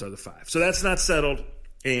the Browns are the 5. So that's not settled,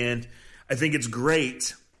 and I think it's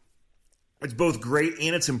great. It's both great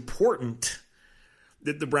and it's important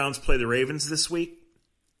that the Browns play the Ravens this week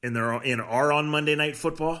and are on Monday Night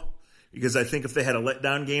Football, because I think if they had a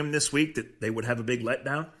letdown game this week, that they would have a big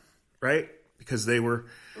letdown, right? Because they were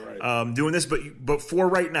doing this. But for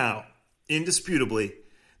right now, indisputably,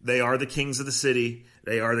 they are the kings of the city.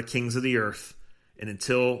 They are the kings of the earth. And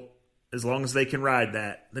as long as they can ride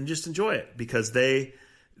that, then just enjoy it, because that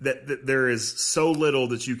there is so little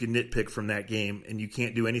that you can nitpick from that game, and you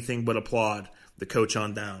can't do anything but applaud the coach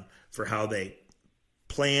on down for how they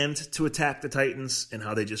planned to attack the Titans and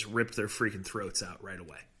how they just ripped their freaking throats out right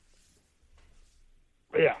away.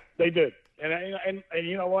 Yeah, they did. And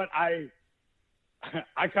you know what? I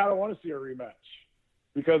kind of want to see a rematch,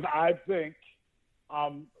 because I think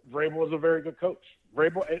Vrabel is a very good coach.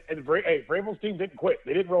 Vrabel's team didn't quit.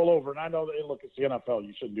 They didn't roll over. And I know that, look, it's the NFL.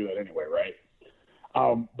 You shouldn't do that anyway, right?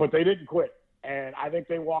 But they didn't quit. And I think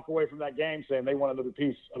they walk away from that game saying they want another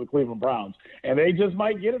piece of the Cleveland Browns. And they just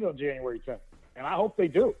might get it on January 10th. And I hope they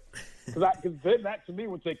do. Because then that, to me,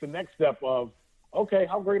 would take the next step of, okay,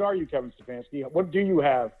 how great are you, Kevin Stefanski? What do you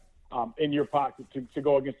have in your pocket to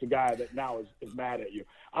go against a guy that now is mad at you?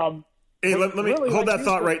 Hey, let me hold that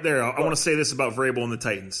thought right there. I want to say this about Vrabel and the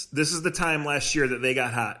Titans. This is the time last year that they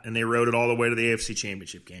got hot, and they rode it all the way to the AFC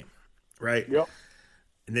Championship game, right? Yep.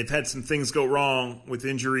 And they've had some things go wrong with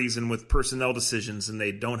injuries and with personnel decisions, and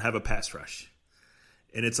they don't have a pass rush.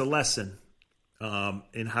 And it's a lesson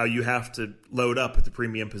in how you have to load up at the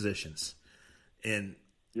premium positions. And,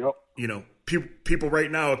 people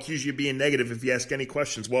right now accuse you of being negative if you ask any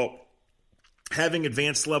questions. Well, having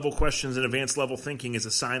advanced level questions and advanced level thinking is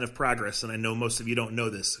a sign of progress, and I know most of you don't know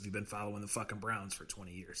this if you've been following the fucking Browns for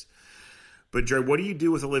 20 years. But, Dre, what do you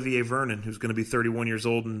do with Olivier Vernon, who's going to be 31 years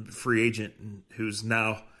old and free agent, and who's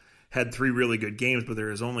now had 3 really good games, but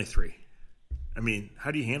there is only 3? I mean,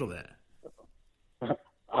 how do you handle that?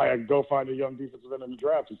 I go find a young defensive end in the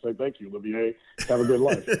draft and say, thank you, Olivier. Have a good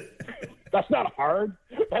life. That's not hard.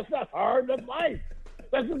 That's life.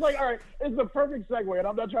 That's just like, all right, it's the perfect segue, and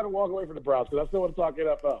I'm not trying to walk away from the Browns because I still want to talk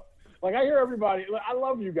NFL. Like, I hear everybody, I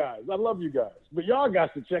love you guys, but y'all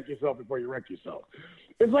got to check yourself before you wreck yourself.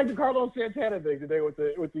 It's like the Carlos Santana thing today with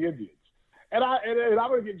the Indians. And I'm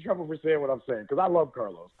going to get in trouble for saying what I'm saying because I love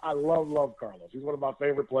Carlos. I love Carlos. He's one of my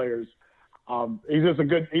favorite players.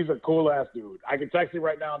 He's a cool ass dude. I can text him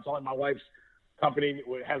right now and tell him my wife's company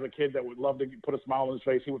has a kid that would love to put a smile on his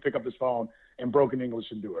face. He would pick up his phone in broken English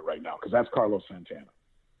and do it right now because that's Carlos Santana.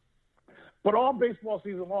 But all baseball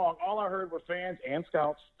season long, all I heard were fans and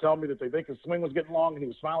scouts tell me that they think his swing was getting long and he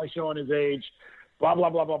was finally showing his age, blah, blah,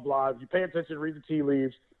 blah, blah, blah. If you pay attention, read the tea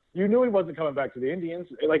leaves, you knew he wasn't coming back to the Indians.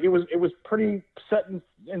 Like, it was pretty set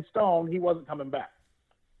in stone he wasn't coming back.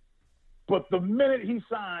 But the minute he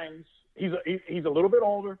signs, he's a little bit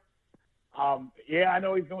older. I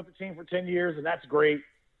know he's been with the team for 10 years, and that's great.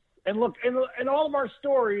 And look, and all of our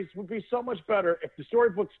stories would be so much better if the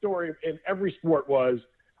storybook story in every sport was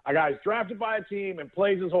a guy's drafted by a team and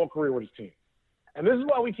plays his whole career with his team. And this is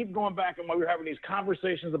why we keep going back and why we're having these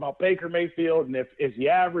conversations about Baker Mayfield and is he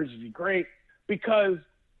average, is he great? Because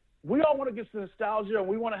we all want to get to nostalgia and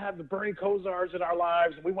we want to have the Bernie Kosars in our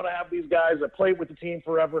lives and we want to have these guys that played with the team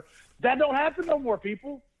forever. That don't happen no more,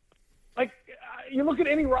 people. Like, you look at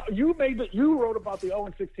you wrote about the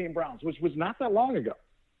 0-16 Browns, which was not that long ago.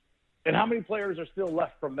 And how many players are still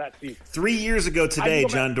left from that season? 3 years ago today,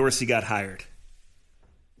 John Dorsey got hired.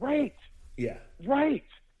 Right. Yeah. Right.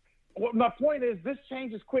 Well, my point is this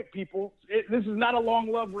changes quick, people. This is not a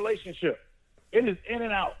long-love relationship. It is in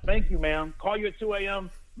and out. Thank you, ma'am. Call you at 2 a.m.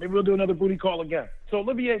 Maybe we'll do another booty call again. So,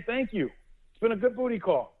 Olivier, thank you. It's been a good booty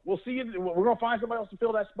call. We'll see you. We're going to find somebody else to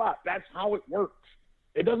fill that spot. That's how it works.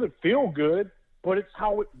 It doesn't feel good, but it's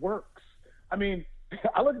how it works. I mean,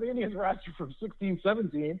 I look at the Indians roster from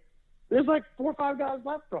 16-17. There's like 4 or 5 guys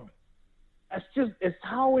left from it. It's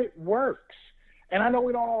how it works. And I know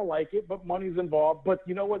we don't all like it, but money's involved. But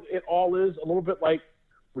you know what it all is? A little bit like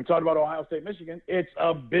we talked about Ohio State, Michigan. It's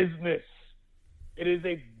a business. It is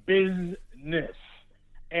a business.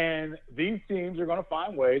 And these teams are going to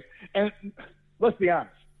find ways. And let's be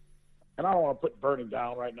honest. And I don't want to put Vernon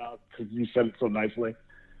down right now because you said it so nicely.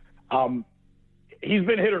 He's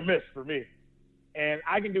been hit or miss for me. And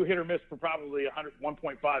I can do hit or miss for probably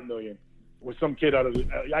 $1.5 million with some kid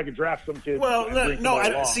I could draft some kid. Well,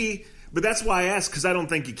 I see, but that's why I asked because I don't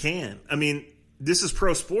think you can. I mean, this is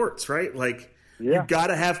pro sports, right? Like, you've got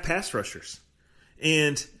to have pass rushers,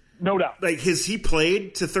 and no doubt. Like, has he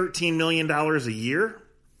played to $13 million a year?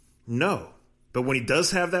 No, but when he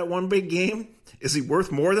does have that one big game, is he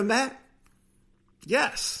worth more than that?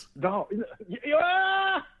 Yes. No.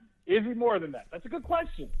 Is he more than that? That's a good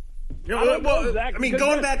question. I mean,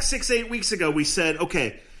 going back 6-8 weeks ago, we said,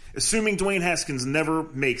 okay, assuming Dwayne Haskins never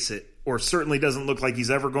makes it, or certainly doesn't look like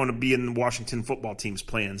he's ever going to be in the Washington football team's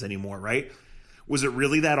plans anymore, right? Was it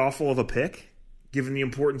really that awful of a pick, given the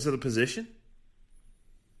importance of the position?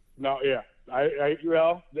 No, yeah.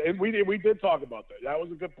 We did talk about that. That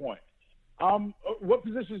was a good point. What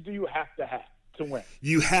positions do you have to win?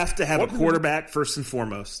 You have to have a quarterback first and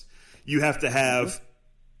foremost. You have to have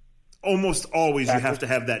almost always you have to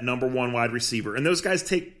have that number one wide receiver. And those guys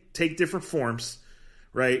take different forms,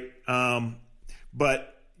 right?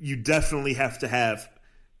 But you definitely have to have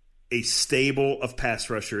a stable of pass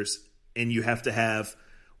rushers, and you have to have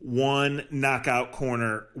one knockout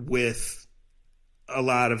corner with a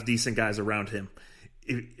lot of decent guys around him.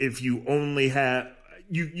 If you only have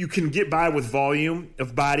you can get by with volume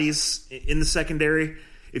of bodies in the secondary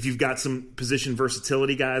if you've got some position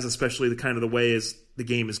versatility guys, especially the kind of the way as the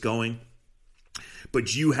game is going.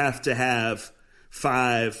 But you have to have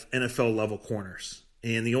 5 NFL level corners.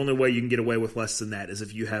 And the only way you can get away with less than that is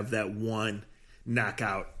if you have that one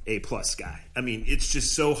knockout A-plus guy. I mean, it's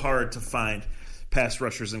just so hard to find pass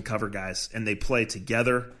rushers and cover guys, and they play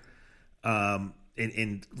together and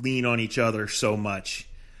lean on each other so much.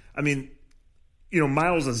 I mean,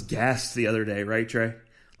 Miles was gassed the other day, right, Trey?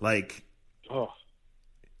 Like, all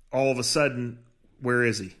of a sudden, where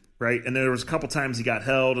is he, right? And there was a couple times he got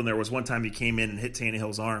held, and there was one time he came in and hit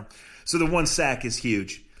Tannehill's arm. So the one sack is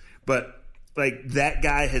huge. But, that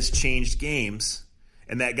guy has changed games,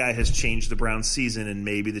 and that guy has changed the Browns season and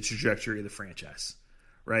maybe the trajectory of the franchise,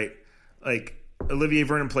 right? Olivier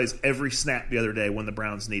Vernon plays every snap the other day when the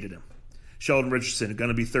Browns needed him. Sheldon Richardson, going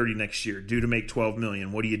to be 30 next year, due to make $12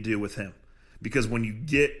 million. What do you do with him? Because when you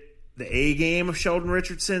get the A game of Sheldon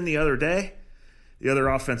Richardson the other day, the other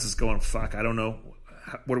offense is going, fuck, I don't know.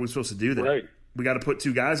 What are we supposed to do there? Right. We got to put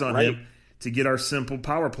 2 guys on him to get our simple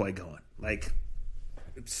power play going. Like,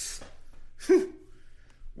 it's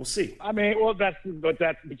we'll see. I mean, well, that's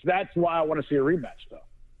why I want to see a rematch, though,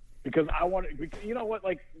 because I want to. You know what?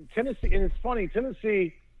 Like Tennessee, and it's funny,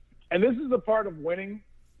 Tennessee, and this is the part of winning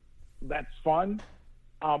that's fun.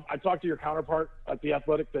 I talked to your counterpart at the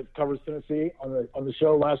Athletic that covers Tennessee on the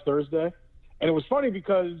show last Thursday, and it was funny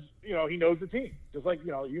because he knows the team, just like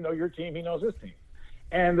you know your team, he knows his team,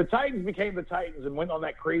 and the Titans became the Titans and went on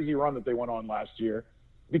that crazy run that they went on last year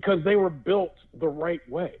because they were built the right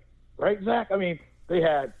way, right, Zach? I mean, they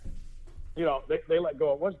had, they let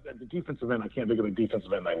go. What's the defensive end? I can't think of the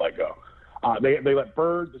defensive end they let go. They let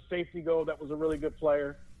Bird, the safety, go. That was a really good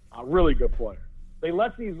player, really good player. They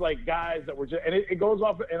let these guys that were just, and it goes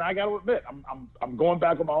off. And I got to admit, I'm going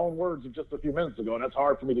back on my own words of just a few minutes ago, and that's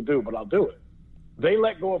hard for me to do, but I'll do it. They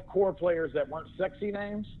let go of core players that weren't sexy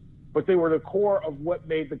names, but they were the core of what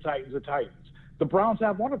made the Titans the Titans. The Browns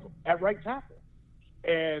have one of them at right tackle,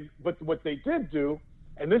 but what they did do,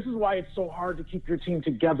 and this is why it's so hard to keep your team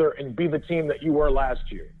together and be the team that you were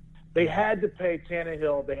last year. They had to pay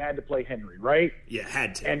Tannehill. They had to play Henry, right? Yeah,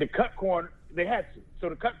 had to. And to cut corner, they had to. So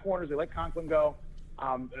to cut corners, they let Conklin go.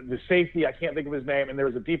 The safety, I can't think of his name, and there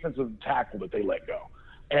was a defensive tackle that they let go.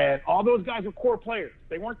 And all those guys were core players.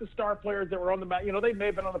 They weren't the star players that were on the mat. They may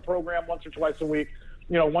have been on the program once or twice a week,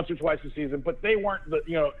 once or twice a season, but they weren't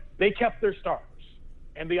they kept their stars.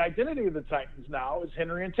 And the identity of the Titans now is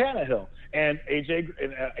Henry and Tannehill and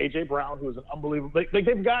AJ Brown, who is an unbelievable. They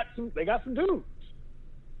got some dudes,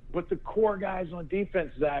 but the core guys on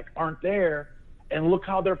defense, Zach, aren't there. And look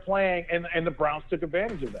how they're playing, and the Browns took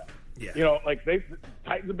advantage of that. Yeah. The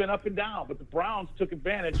Titans have been up and down, but the Browns took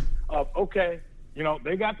advantage of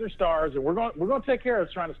they got their stars, and we're going to take care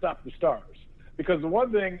of trying to stop the stars. Because the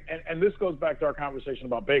one thing, and this goes back to our conversation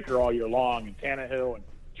about Baker all year long and Tannehill and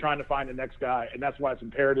trying to find the next guy, and that's why it's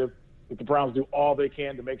imperative that the Browns do all they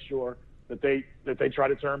can to make sure that they try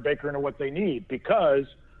to turn Baker into what they need. Because,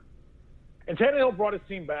 and Tannehill brought his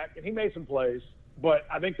team back, and he made some plays, but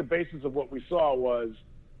I think the basis of what we saw was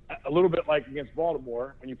a little bit like against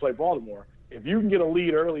Baltimore, when you play Baltimore. If you can get a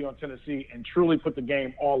lead early on Tennessee and truly put the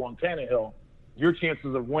game all on Tannehill, your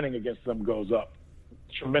chances of winning against them goes up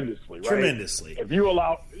tremendously, right? Tremendously. If you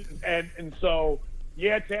allow, and so,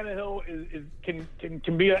 yeah, Tannehill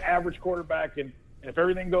can be an average quarterback, and if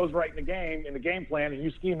everything goes right in the game plan, and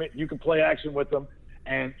you scheme it, you can play action with them,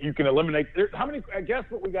 and you can eliminate. How many? I guess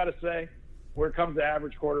what we got to say, where it comes to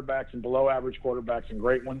average quarterbacks and below average quarterbacks and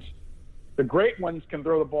great ones, the great ones can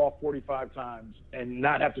throw the ball 45 times and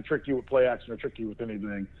not have to trick you with play action or trick you with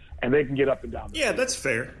anything, and they can get up and down. Yeah, that's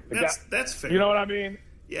fair. That's fair. You know what I mean?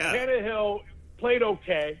 Yeah. Tannehill played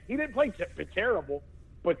okay. He didn't play terrible,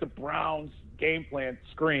 but the Browns' game plan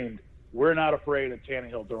screamed, we're not afraid of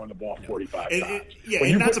Tannehill throwing the ball 45 times.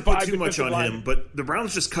 And not to put too much on him, but the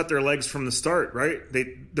Browns just cut their legs from the start, right?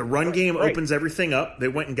 The run game opens everything up. They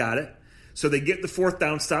went and got it. So they get the 4th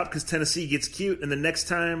down stop because Tennessee gets cute, and the next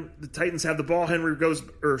time the Titans have the ball,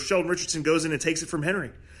 Sheldon Richardson goes in and takes it from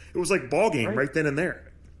Henry. It was like ball game right then and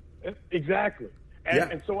there. Exactly.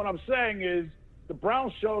 And so what I'm saying is the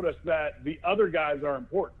Browns showed us that the other guys are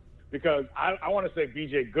important, because I want to say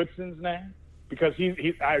B.J. Goodson's name, because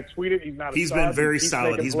I tweeted he's not a star. Been very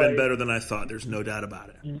solid. He's been better than I thought. There's no doubt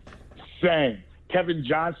about it. Same. Kevin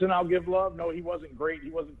Johnson, I'll give love. No, he wasn't great. He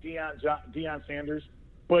wasn't Deion Sanders,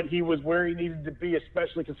 but he was where he needed to be,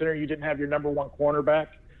 especially considering you didn't have your number one cornerback.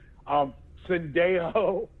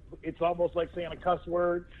 Sendejo, it's almost like saying a cuss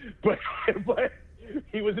word, but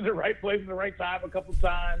he was in the right place at the right time a couple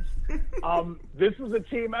times. This was a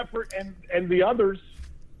team effort, and the others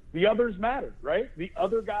mattered, right? The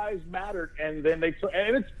other guys mattered, and then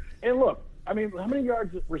and look, I mean, how many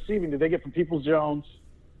yards receiving did they get from Peoples-Jones,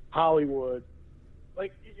 Hollywood?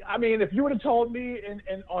 If you would have told me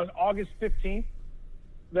on August 15th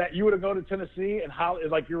that you would have gone to Tennessee and how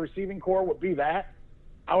your receiving core would be that,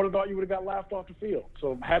 I would have thought you would have got laughed off the field.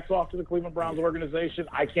 So hats off to the Cleveland Browns organization.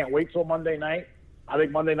 I can't wait till Monday night. I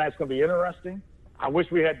think Monday night's going to be interesting. I wish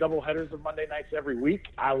we had double headers of Monday nights every week.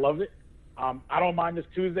 I love it. I don't mind this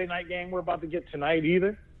Tuesday night game we're about to get tonight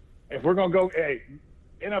either. If we're going to go,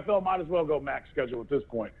 NFL might as well go max schedule at this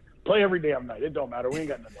point. Play every damn night. It don't matter. We ain't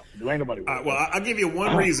got nothing else to do. Ain't nobody. I'll give you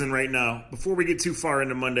one reason right now. Before we get too far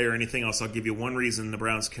into Monday or anything else, I'll give you one reason the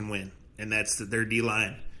Browns can win, and that's that their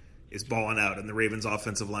D-line is balling out, and the Ravens'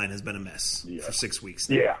 offensive line has been a mess for 6 weeks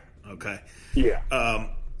now. Yeah. Okay. Yeah.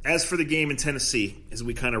 As for the game in Tennessee, as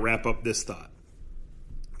we kind of wrap up this thought,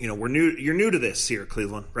 you're new to this here,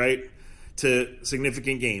 Cleveland, right? to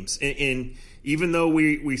significant games. And even though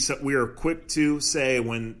we are quick to say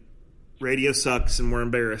when radio sucks and we're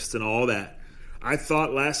embarrassed and all that, I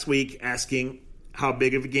thought last week asking how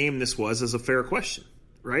big of a game this was is a fair question,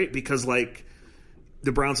 right? Because, like,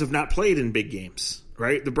 the Browns have not played in big games,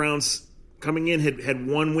 right? The Browns coming in had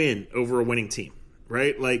one win over a winning team,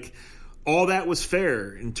 right? Like, all that was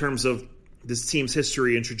fair in terms of this team's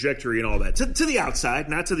history and trajectory and all that. To the outside,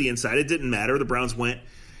 not to the inside. It didn't matter. The Browns went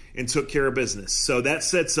and took care of business. So that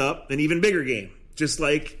sets up an even bigger game. Just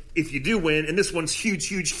like if you do win, and this one's huge,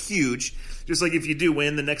 huge, huge, just like if you do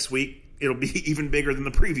win the next week, it'll be even bigger than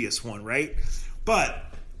the previous one, right? But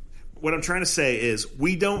what I'm trying to say is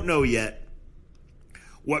we don't know yet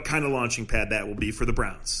what kind of launching pad that will be for the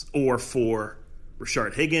Browns or for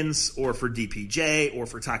Rashard Higgins or for DPJ or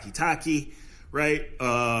for Taki, right?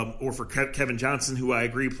 Or for Kevin Johnson, who I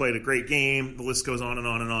agree played a great game. The list goes on and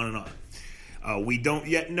on and on and on. We don't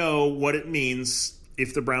yet know what it means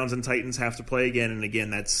if the Browns and Titans have to play again and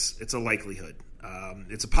again. It's a likelihood.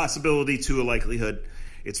 It's a possibility to a likelihood.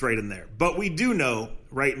 It's right in there. But we do know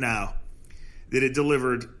right now that it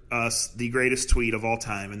delivered us the greatest tweet of all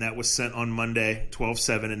time, and that was sent on Monday,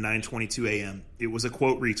 12/7 at 9:22 a.m. It was a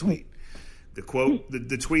quote retweet. The quote,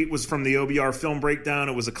 the tweet was from the OBR film breakdown.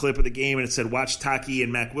 It was a clip of the game, and it said, "Watch Taki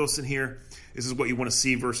and Mack Wilson here. This is what you want to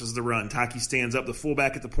see versus the run. Taki stands up the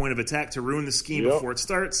fullback at the point of attack to ruin the scheme before it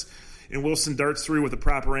starts, and Wilson darts through with a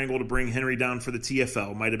proper angle to bring Henry down for the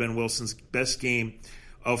TFL. Might have been Wilson's best game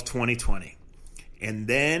of 2020. And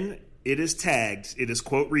then it is tagged, it is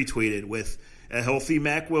quote retweeted with, "A healthy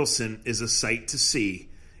Mack Wilson is a sight to see."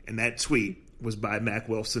 And that tweet was by Mack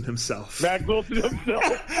Wilson himself. Mack Wilson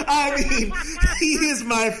himself. I mean, he is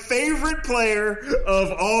my favorite player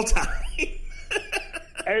of all time.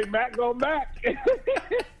 Hey, Mack go Mack.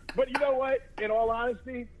 But you know what? In all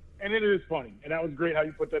honesty, and it is funny, and that was great how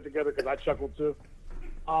you put that together because I chuckled too.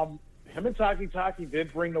 Him and Taki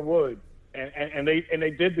did bring the wood, and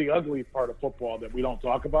they did the ugly part of football that we don't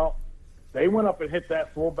talk about. They went up and hit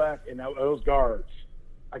that fullback and those guards.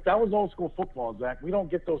 Like, that was old school football, Zach. We don't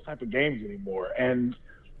get those type of games anymore. And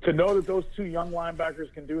to know that those two young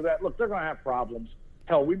linebackers can do that, look, they're going to have problems.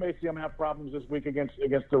 Hell, we may see them have problems this week against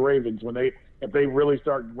the Ravens if they really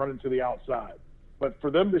start running to the outside. But for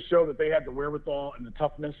them to show that they had the wherewithal and the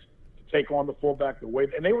toughness to take on the fullback and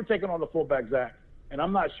they were taking on the fullback, Zach. And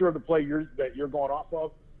I'm not sure the play that you're going off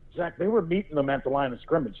of, Zach. They were meeting them at the line of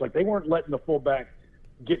scrimmage. Like, they weren't letting the fullback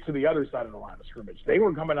get to the other side of the line of scrimmage. They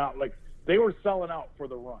were coming out like they were selling out for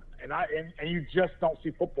the run. And you just don't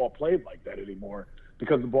see football played like that anymore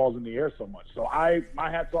because the ball's in the air so much. So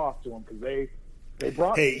my hat's off to them because they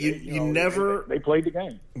brought. Hey, they played the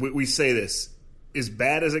game. We say this, as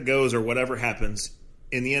bad as it goes or whatever happens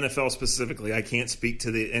in the NFL specifically. I can't speak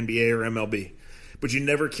to the NBA or MLB, but you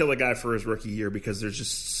never kill a guy for his rookie year because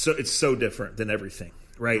it's so different than everything.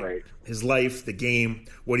 Right? His life, the game,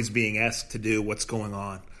 what he's being asked to do, what's going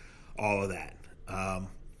on, all of that.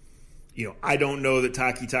 I don't know that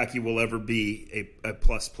Taki will ever be a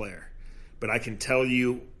plus player, but I can tell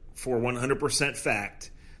you for 100%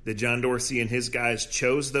 fact that John Dorsey and his guys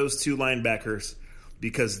chose those two linebackers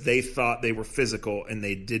because they thought they were physical and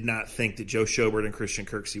they did not think that Joe Schobert and Christian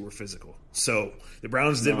Kirksey were physical. So the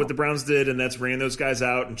Browns did what the Browns did, and that's ran those guys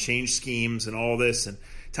out and changed schemes and all this. And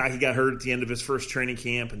Taki got hurt at the end of his first training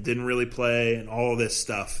camp and didn't really play and all this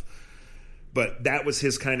stuff. But that was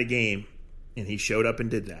his kind of game, and he showed up and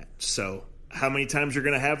did that. So how many times you're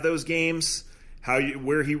going to have those games,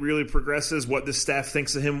 where he really progresses, what the staff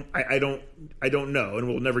thinks of him, I don't know, and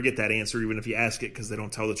we'll never get that answer even if you ask it because they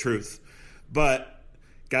don't tell the truth. But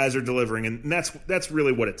guys are delivering, and that's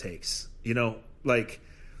really what it takes. Like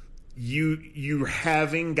you're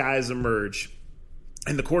having guys emerge.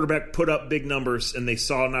 And the quarterback put up big numbers, and they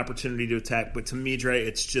saw an opportunity to attack. But to me, Dre,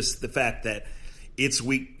 it's just the fact that it's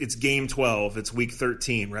game 12, it's week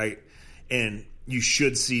 13, right? And you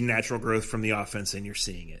should see natural growth from the offense, and you're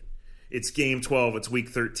seeing it. It's game 12, it's week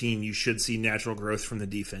 13, you should see natural growth from the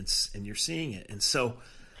defense, and you're seeing it. And so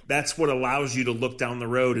that's what allows you to look down the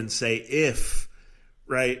road and say, if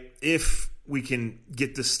we can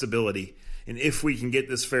get this stability, and if we can get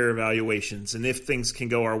this fair evaluations, and if things can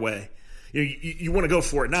go our way, you want to go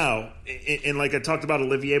for it now. And like I talked about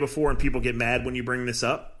Olivier before, and people get mad when you bring this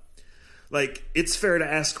up. Like, it's fair to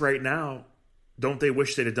ask right now, don't they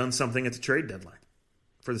wish they'd have done something at the trade deadline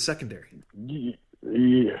for the secondary? Yeah.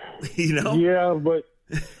 Yeah, but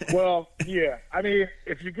yeah. I mean,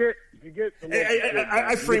 if you get.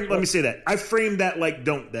 Let me say that. I framed that like,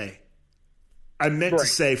 don't they? I meant to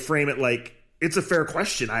say, frame it like it's a fair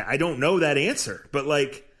question. I don't know that answer, but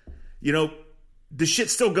the shit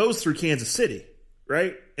still goes through Kansas City,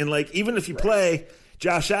 right? And like, even if you play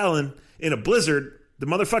Josh Allen in a blizzard, the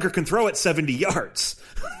motherfucker can throw it 70 yards.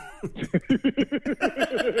 I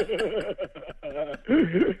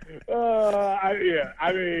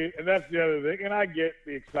mean, and that's the other thing. And I get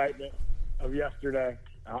the excitement of yesterday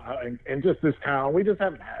and just this town. We just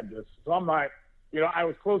haven't had this. So I'm not, I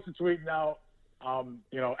was close to tweeting out,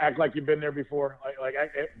 act like you've been there before,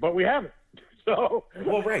 but we haven't. So,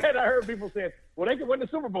 well, right. And I heard people saying, well, they can win the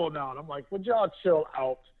Super Bowl now. And I'm like, would y'all chill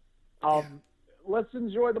out? Let's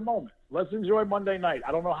enjoy the moment. Let's enjoy Monday night.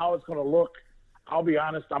 I don't know how it's going to look. I'll be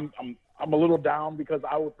honest. I'm a little down because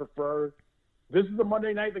I would prefer. This is the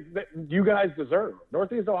Monday night that you guys deserve.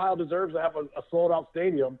 Northeast Ohio deserves to have a sold-out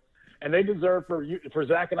stadium, and they deserve for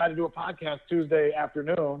Zach and I to do a podcast Tuesday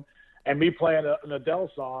afternoon, and me playing an Adele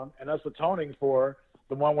song and us atoning for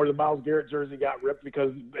the one where the Myles Garrett jersey got ripped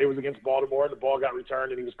because it was against Baltimore and the ball got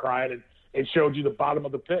returned and he was crying, and it showed you the bottom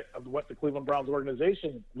of the pit of what the Cleveland Browns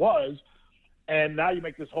organization was. And now you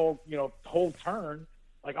make this whole turn.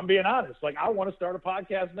 Like, I'm being honest. Like, I want to start a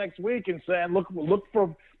podcast next week and saying, look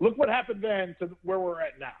what happened then to where we're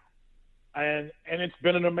at now. And it's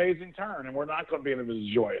been an amazing turn, and we're not going to be able to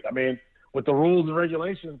enjoy it. I mean, with the rules and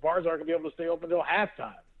regulations, bars aren't going to be able to stay open until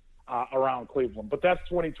halftime around Cleveland. But that's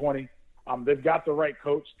 2020. They've got the right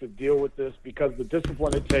coach to deal with this because the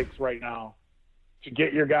discipline it takes right now to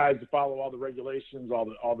get your guys to follow all the regulations, all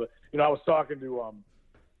the. I was talking to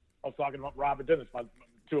Rob and Dennis,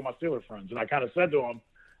 two of my Steeler friends, and I kind of said to them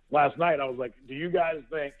last night, I was like, do you guys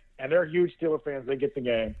think, and they're huge Steeler fans, they get the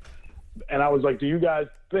game, and I was like, do you guys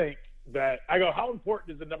think that, I go, how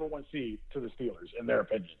important is the number one seed to the Steelers in their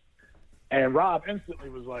opinion? And Rob instantly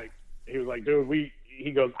was like, dude,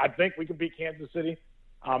 he goes, I think we can beat Kansas City,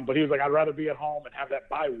 but he was like, I'd rather be at home and have that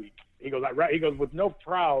bye week. He goes, with no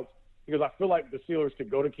crowds, he goes, I feel like the Steelers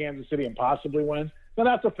could go to Kansas City and possibly win. Now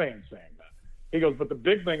that's a fan saying that. He goes, but the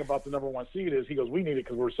big thing about the number one seed is, he goes, we need it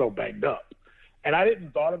because we're so banged up. And I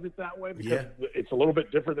didn't thought of it that way because it's a little bit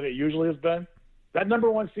different than it usually has been. That number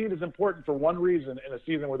one seed is important for one reason in a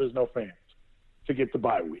season where there's no fans, to get the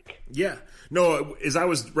bye week. Yeah. No, as I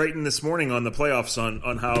was writing this morning on the playoffs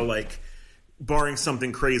on how, like, barring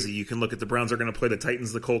something crazy, you can look at the Browns are going to play the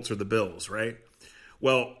Titans, the Colts, or the Bills, right?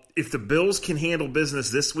 Well, if the Bills can handle business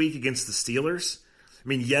this week against the Steelers, I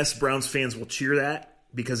mean, yes, Browns fans will cheer that,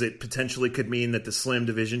 because it potentially could mean that the slim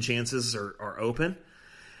division chances are open.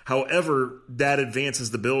 However, that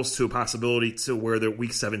advances the Bills to a possibility to where their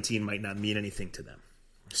Week 17 might not mean anything to them.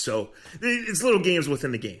 So it's little games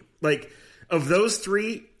within the game. Like, of those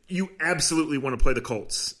three, you absolutely want to play the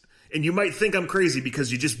Colts. And you might think I'm crazy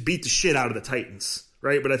because you just beat the shit out of the Titans,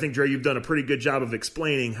 right? But I think, Dre, you've done a pretty good job of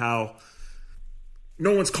explaining how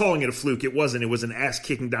no one's calling it a fluke. It wasn't. It was an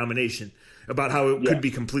ass-kicking domination about how it could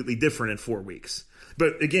be completely different in 4 weeks.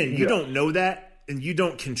 But again, you don't know that, and you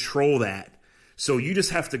don't control that. So you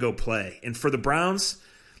just have to go play. And for the Browns,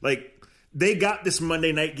 like, they got this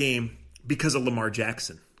Monday night game because of Lamar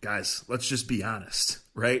Jackson. Guys, let's just be honest,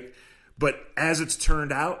 right? But as it's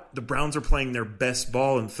turned out, the Browns are playing their best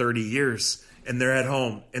ball in 30 years, and they're at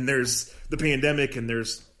home. And there's the pandemic, and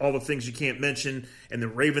there's all the things you can't mention, and the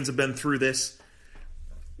Ravens have been through this.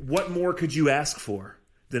 What more could you ask for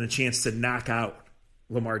than a chance to knock out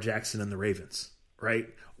Lamar Jackson and the Ravens? Right?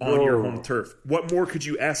 On your home turf. What more could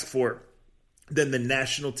you ask for than the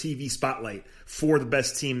national TV spotlight for the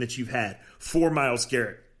best team that you've had, for Myles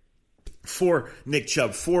Garrett, for Nick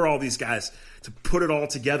Chubb, for all these guys, to put it all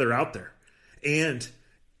together out there? And,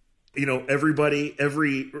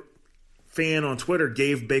 every fan on Twitter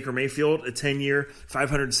gave Baker Mayfield a 10-year,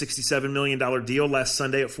 $567 million deal last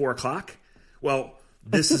Sunday at 4 o'clock. Well,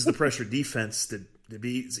 this is the pressure defense that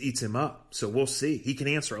eats him up. So we'll see. He can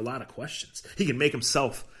answer a lot of questions. He can make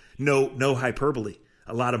himself, no hyperbole,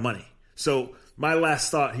 a lot of money. So my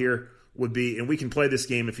last thought here would be, and we can play this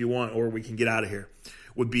game if you want, or we can get out of here,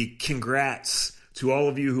 would be congrats to all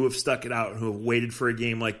of you who have stuck it out and who have waited for a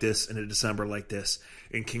game like this in a December like this.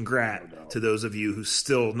 And congrats to those of you who's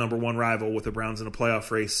still number one rival with the Browns in a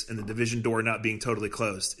playoff race and the division door not being totally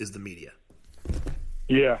closed is the media.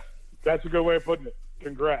 Yeah, that's a good way of putting it.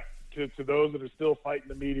 Congrats to those that are still fighting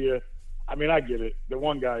the media. I mean, I get it. The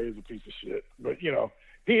one guy is a piece of shit, but he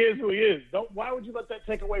is who he is. Why would you let that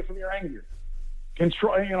take away from your anger?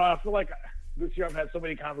 Control. I feel like this year I've had so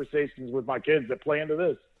many conversations with my kids that play into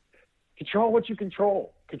this. Control what you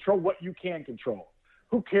control. Control what you can control.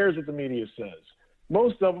 Who cares what the media says?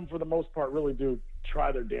 Most of them, for the most part, really do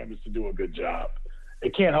try their damnedest to do a good job.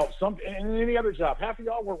 It can't help some. In any other job, half of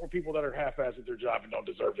y'all work with people that are half-assed at their job and don't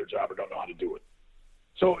deserve their job or don't know how to do it.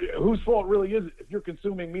 So whose fault really is it if you're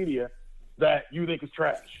consuming media that you think is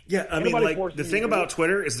trash. Yeah, I mean, like, the thing about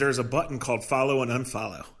Twitter is there's a button called follow and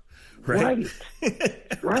unfollow, right?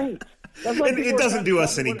 Right. And it doesn't do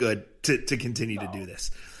us any good to continue to do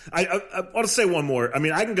this. I'll just say one more. I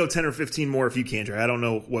mean, I can go 10 or 15 more if you can, Dre. I don't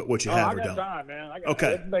know what you have or don't. Time, man.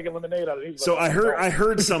 Okay. Making lemonade out of these. So I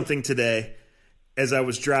heard something today as I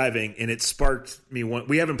was driving, and it sparked me.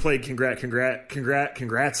 We haven't played congrats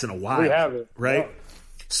in a while. We haven't, right? No.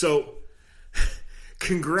 So,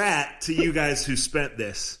 congrats to you guys who spent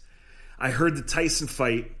this. I heard the Tyson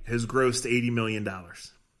fight has grossed $80 million.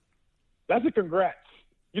 That's a congrats.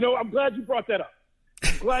 You know, I'm glad you brought that up.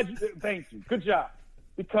 I'm glad you did. Thank you. Good job.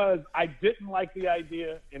 Because I didn't like the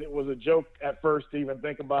idea, and it was a joke at first to even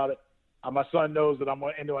think about it. My son knows that I'm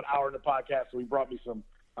into an hour in the podcast, so he brought me some.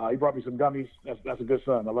 He brought me some gummies. That's a good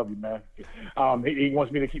son. I love you, man. He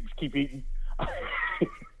wants me to keep eating,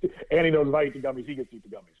 and he knows if I eat the gummies, he gets to eat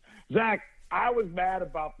the gummies. Zach, I was mad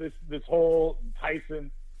about this whole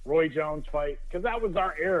Tyson Roy Jones fight because that was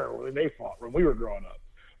our era when they fought when we were growing up.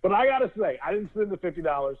 But I gotta say, I didn't spend the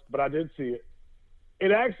 $50, but I did see it.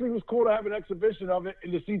 It actually was cool to have an exhibition of it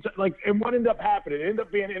and to see and what ended up happening. It ended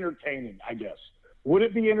up being entertaining, I guess. Would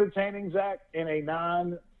it be entertaining, Zach, in a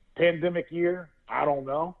non-pandemic year? I don't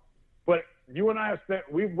know. But you and I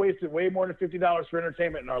we've wasted way more than $50 for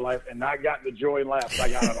entertainment in our life and not gotten the joy and laughs I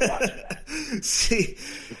got out of watching that.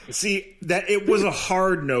 See that it was a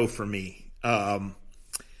hard no for me.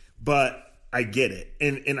 But I get it.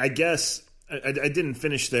 And I guess I didn't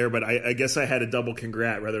finish there, but I guess I had a double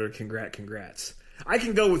congrat rather than congrats. I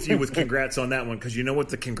can go with you with congrats on that one because you know what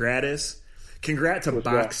the congrat is? Congrat to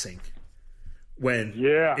boxing. When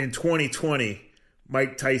in 2020,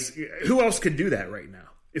 Mike Tyson, who else could do that right now?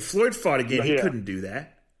 If Floyd fought again, he couldn't do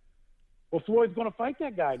that. Well, Floyd's going to fight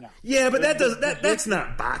that guy now. Yeah, but that's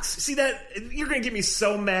not box. See that you're going to get me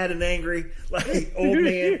so mad and angry, like old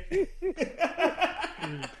man.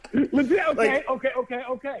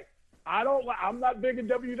 Okay. I'm not big in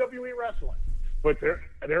WWE wrestling, but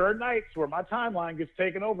there are nights where my timeline gets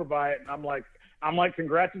taken over by it, and I'm like,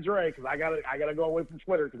 congrats to Dre because I gotta go away from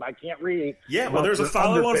Twitter because I can't read. Yeah, well, there's a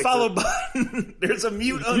follow button. There's a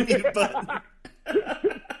mute unmute button.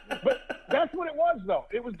 But that's what it was, though.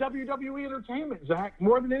 It was WWE entertainment, Zach,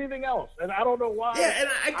 more than anything else, and I don't know why. Yeah, and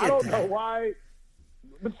I don't know why.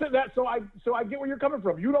 But so I get where you're coming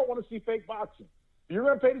from. You don't want to see fake boxing. You're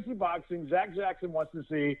going to pay to see boxing. Zach Jackson wants to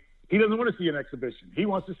see. He doesn't want to see an exhibition. He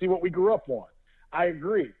wants to see what we grew up on. I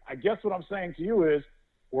agree. I guess what I'm saying to you is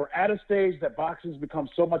we're at a stage that boxing's become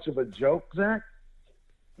so much of a joke, Zach,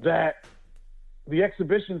 that the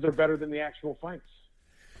exhibitions are better than the actual fights.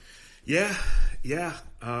 Yeah.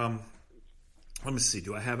 Let me see.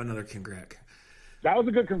 Do I have another congrat? That was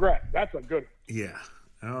a good congrat. That's a good. Yeah.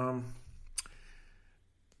 Well,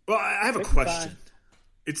 I have a question.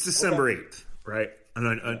 It's December 8th, right?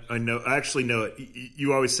 And I know. I actually know it.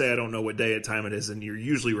 You always say I don't know what day and time it is, and you're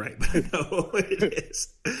usually right, but I know what it is.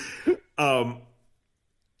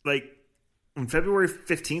 Like when February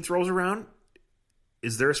 15th rolls around,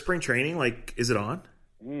 is there a spring training? Like, is it on?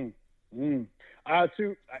 It's a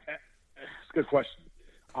good question.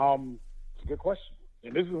 It's a good question,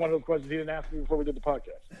 and this is one of those questions he didn't ask me before we did the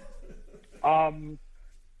podcast.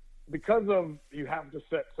 Because of you have to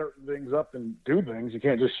set certain things up and do things, you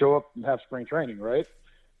can't just show up and have spring training, right?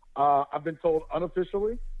 I've been told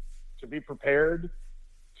unofficially to be prepared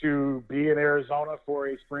to be in Arizona for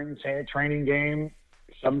a spring training game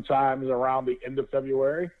sometimes around the end of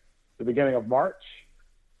February, the beginning of March.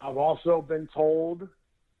 I've also been told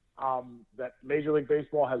that Major League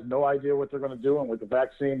Baseball has no idea what they're going to do, and with the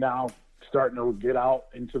vaccine now starting to get out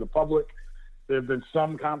into the public, there have been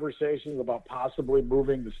some conversations about possibly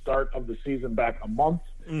moving the start of the season back a month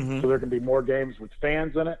so there can be more games with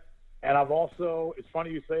fans in it. And I've also, it's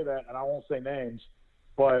funny you say that, and I won't say names,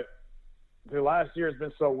 but the last year has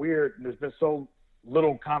been so weird, and there's been so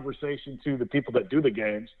little conversation to the people that do the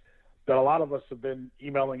games that a lot of us have been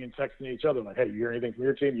emailing and texting each other like, hey, you hear anything from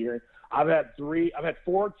your team? I've had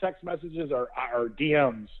 4 text messages or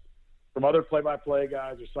DMs from other play-by-play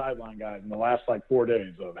guys or sideline guys in the last 4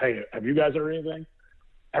 days of, hey, have you guys heard anything?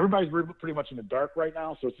 Everybody's pretty much in the dark right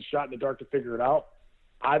now, so it's a shot in the dark to figure it out.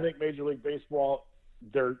 I think Major League Baseball,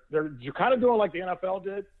 they're kind of doing like the NFL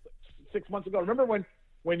did 6 months ago. Remember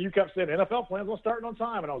when you kept saying NFL plans on starting on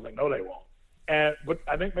time? And I was like, no, they won't. But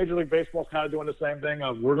I think Major League Baseball is kind of doing the same thing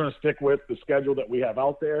of we're going to stick with the schedule that we have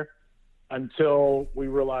out there until we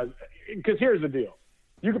realize – because here's the deal.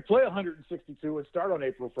 You could play 162 and start on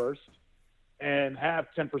April 1st and have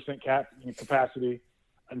 10% capacity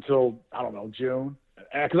until, I don't know, June.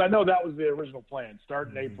 Because I know that was the original plan.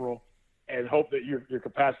 Start in April and hope that your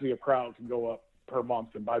capacity of crowd can go up per month,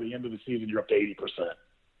 and by the end of the season, you're up to 80%.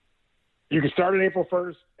 You can start on April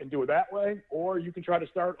 1st and do it that way, or you can try to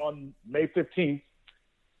start on May 15th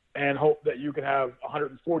and hope that you can have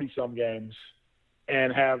 140-some games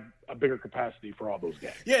and have a bigger capacity for all those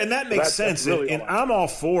games. Yeah, and that makes sense. Really and I'm all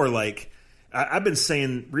for, like, I've been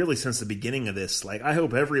saying really since the beginning of this, like, I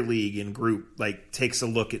hope every league and group, like, takes a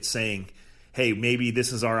look at saying, hey, maybe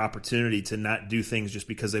this is our opportunity to not do things just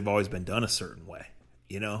because they've always been done a certain way,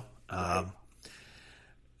 you know? Right.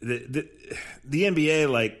 The NBA,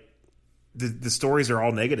 like, the stories are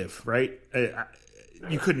all negative, right?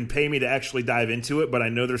 You couldn't pay me to actually dive into it, but I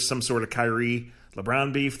know there's some sort of Kyrie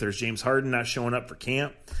LeBron beef. There's James Harden not showing up for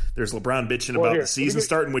camp. There's LeBron bitching about the season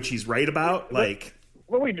starting, which he's right about.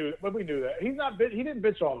 Well, we knew that. He didn't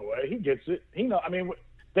bitch all the way. He gets it. I mean,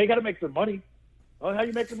 they got to make their money. Well, how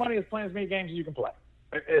you make the money is playing as many games as you can play.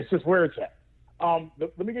 It's just where it's at.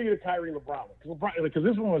 Let me give you the Kyrie LeBron one, because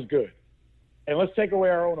this one was good. And let's take away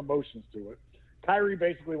our own emotions to it. Kyrie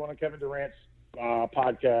basically went on Kevin Durant's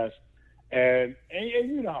podcast, and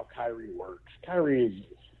you know how Kyrie works. Kyrie is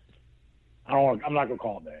 – I'm not going to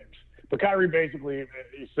call him names. But Kyrie basically,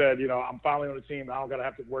 he said, I'm finally on the team. I don't got to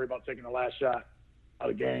have to worry about taking the last shot of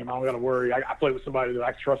the game. I don't got to worry. I play with somebody that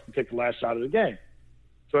I trust to take the last shot of the game.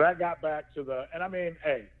 So that got back to – and I mean,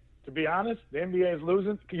 hey, to be honest, the NBA is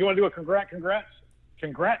losing. You want to do a congrats?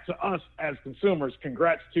 Congrats to us as consumers.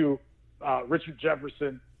 Congrats to Richard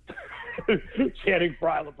Jefferson, Channing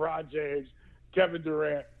Frye, LeBron James, Kevin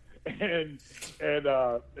Durant, and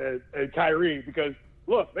Kyrie, because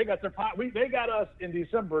look, they got they got us in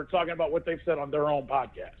December talking about what they've said on their own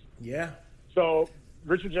podcast. Yeah. So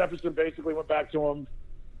Richard Jefferson basically went back to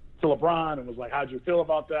LeBron and was like, "How'd you feel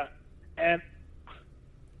about that?" And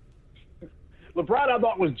LeBron, I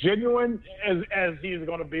thought, was genuine as he's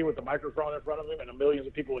going to be with the microphone in front of him and the millions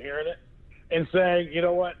of people hearing it, and saying, you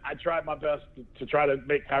know what, I tried my best to try to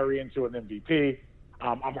make Kyrie into an MVP.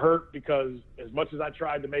 I'm hurt because as much as I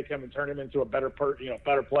tried to make him and turn him into a better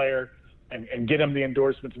player and get him the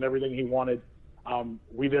endorsements and everything he wanted,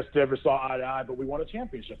 we just never saw eye to eye, but we won a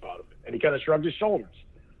championship out of it. And he kind of shrugged his shoulders.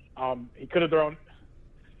 He could have thrown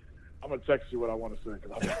 – I'm going to text you what I want to say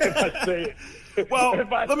because if I say it. Well,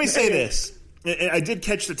 let me say this. I did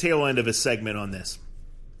catch the tail end of his segment on this.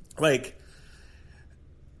 Like,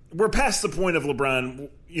 we're past the point of LeBron,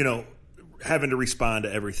 having to respond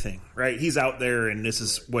to everything, right? He's out there, and this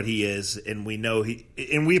is what he is, and we know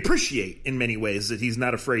and we appreciate in many ways that he's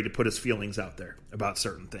not afraid to put his feelings out there about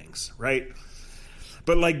certain things, right?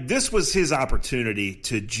 But, like, this was his opportunity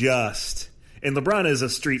to and LeBron is a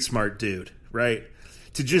street smart dude, right?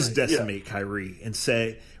 To just decimate Kyrie and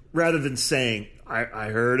say, rather than saying, I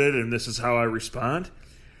heard it and this is how I respond,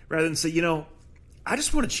 rather than say, I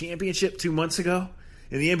just won a championship 2 months ago,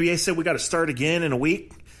 and the NBA said we got to start again in a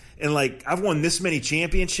week. And, like, I've won this many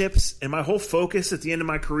championships, and my whole focus at the end of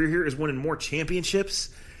my career here is winning more championships.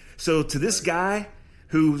 So to this guy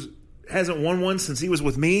who hasn't won one since he was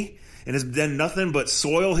with me and has done nothing but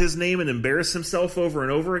soil his name and embarrass himself over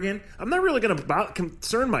and over again, I'm not really going to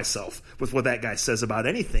concern myself with what that guy says about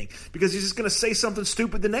anything, because he's just going to say something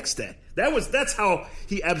stupid the next day. That's how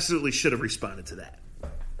he absolutely should have responded to that.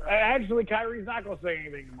 Actually, Kyrie's not going to say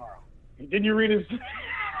anything tomorrow. Didn't you read his...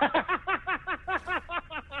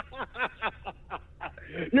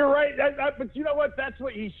 You're right, but you know what? That's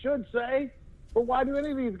what he should say. But why do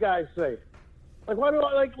any of these guys say it? Like, why do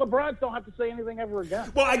LeBron don't have to say anything ever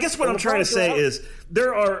again? Well, I guess what I'm trying to say is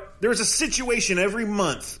there's a situation every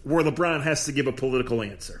month where LeBron has to give a political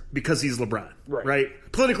answer because he's LeBron, right?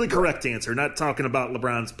 Politically correct answer, not talking about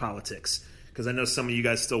LeBron's politics, because I know some of you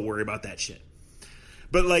guys still worry about that shit.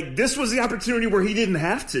 But, like, this was the opportunity where he didn't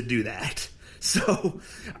have to do that. So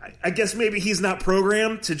I guess maybe he's not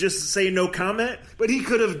programmed to just say no comment, but he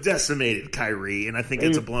could have decimated Kyrie, and I think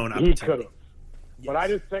it's a blown opportunity. He could have. Yes. But I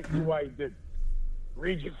just texted you why he didn't.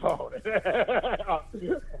 Read your phone.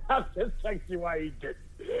 I'll just text you why he didn't.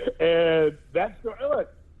 And that's –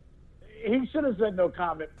 look, he should have said no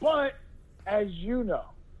comment. But, as you know,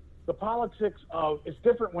 the politics of – it's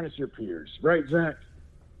different when it's your peers. Right, Zach?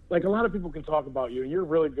 Like, a lot of people can talk about you, and you're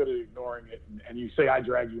really good at ignoring it, and you say, I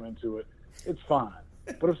drag you into it. It's fine.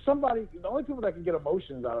 But if somebody – the only people that can get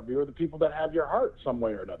emotions out of you are the people that have your heart some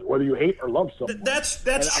way or another, whether you hate or love someone. That's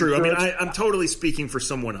true. Sure, I'm totally speaking for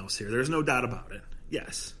someone else here. There's no doubt about it.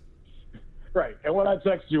 Yes. Right. And what I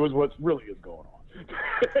text you is what really is going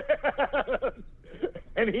on.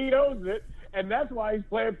 And he knows it, and that's why he's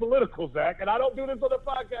playing political, Zach. And I don't do this on the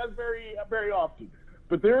podcast very, very often.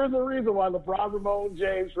 But there is a reason why LeBron Ramon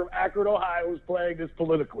James from Akron, Ohio is playing this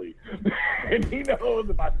politically. And he knows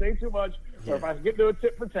if I say too much or if I get into a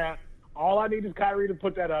tit for tat All I need is Kyrie to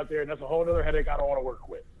put that out there, and that's a whole other headache I don't want to work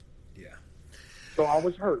with. Yeah. So I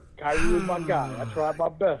was hurt. Kyrie was my guy. I tried my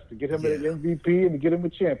best to get him an MVP and to get him a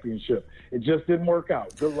championship. It just didn't work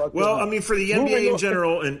out. Good luck. Well, I mean, for the NBA in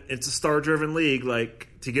general, and it's a star-driven league, like,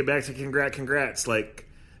 to get back to congrats, like,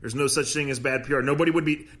 there's no such thing as bad PR. Nobody would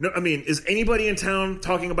be – no. I mean, is anybody in town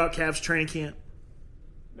talking about Cavs training camp?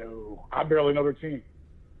 No. I barely know their team.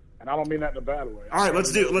 And I don't mean that in a bad way. All right,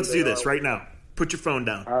 let's do this right now. Put your phone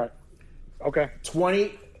down. All right. Okay.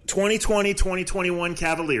 2020-2021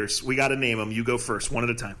 Cavaliers. We got to name them. You go first, one at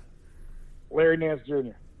a time. Larry Nance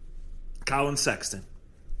Jr. Colin Sexton.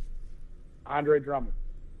 Andre Drummond.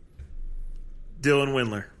 Dylan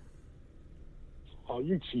Windler. Oh,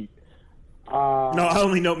 you cheat. No, I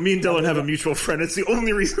only know me and Dylan have a mutual friend. It's the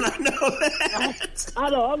only reason I know that. I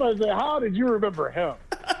know. I'm going to say, how did you remember him?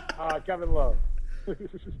 Kevin Love. Did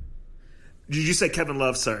you say Kevin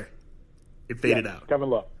Love? Sorry. It faded out. Kevin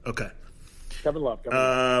Love. Okay. Kevin Love.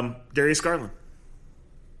 Darius Garland.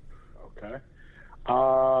 Okay.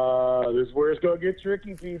 This is where it's going to get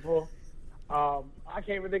tricky, people. I can't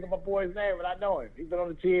even think of my boy's name, but I know him. He's been on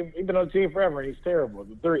the team. He's been on the team forever, and he's terrible.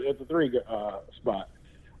 It's a three spot.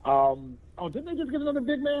 Didn't they just get another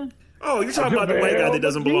big man? Oh, you're talking about the white guy that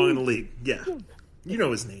doesn't belong in the league. Yeah. You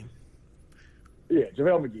know his name. Yeah,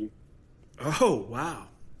 JaVale McGee. Oh, wow.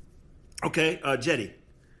 Okay, Jetty.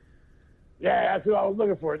 Yeah, that's who I was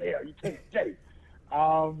looking for. Yeah, you take it, Jetty.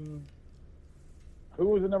 Who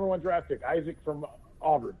was the number one draft pick? Isaac from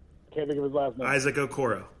Auburn. Can't think of his last name. Isaac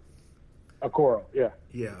Okoro. Okoro, yeah.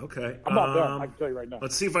 Yeah, okay. I'm not done. I can tell you right now.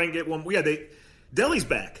 Let's see if I can get one. Yeah, Delhi's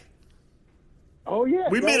back. Oh, yeah.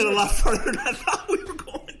 We made it a lot further than I thought we were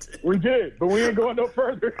going to. We did, but we ain't going no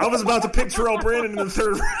further. I was about to pick Terrell Brandon in the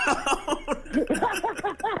third round.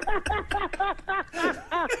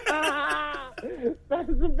 That's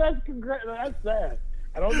the best. That's sad.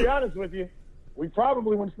 And I'll be honest with you, we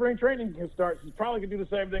probably, when spring training starts, we probably can do the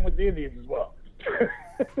same thing with the Indians as well.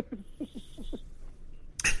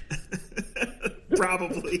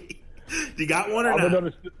 Probably. You got one or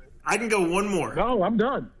not? I can go one more. No, I'm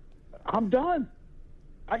done.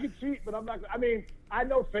 I can cheat, but I'm not. I mean, I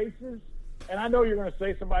know faces, and I know you're going to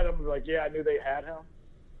say somebody that's like, yeah, I knew they had him.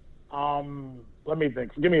 Let me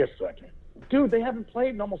think. Give me a second. Dude, they haven't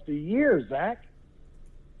played in almost a year, Zach.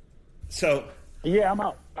 So. Yeah, I'm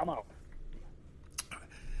out.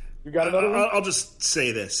 You got another one? I'll just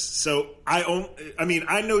say this. So, I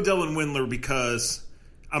know Dylan Windler because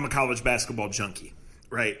I'm a college basketball junkie,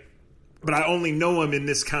 right? But I only know him in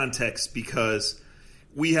this context because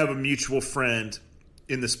we have a mutual friend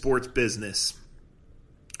in the sports business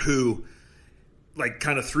who, like,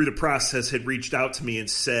 kind of through the process had reached out to me and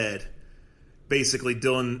said, basically,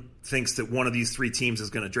 Dylan thinks that one of these three teams is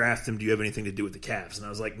going to draft him. Do you have anything to do with the Cavs? And I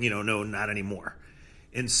was like, no, not anymore.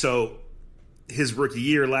 And so his rookie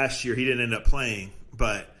year last year, he didn't end up playing,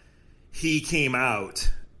 but he came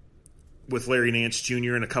out with Larry Nance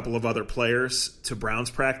Jr. and a couple of other players to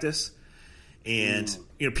Browns practice. And,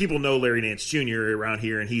 people know Larry Nance Jr. around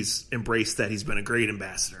here, and he's embraced that. He's been a great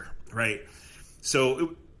ambassador, right?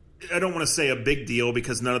 So I don't want to say a big deal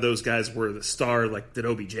because none of those guys were the star like that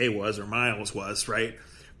OBJ was or Miles was, right?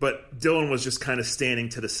 But Dylan was just kind of standing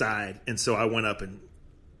to the side. And so I went up and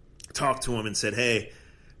talked to him and said, hey,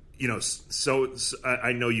 so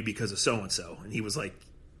I know you because of so-and-so. And he was like,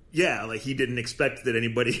 yeah, like he didn't expect that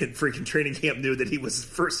anybody in freaking training camp knew that he was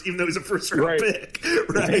first, even though he was a first-round pick,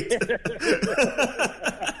 right?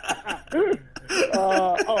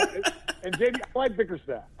 And JD, I like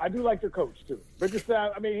Bickerstaff. I do like their coach too.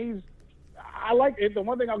 Bickerstaff. I mean, I like it. The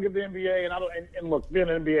one thing I'll give the NBA, and look, being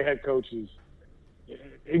an NBA head coach he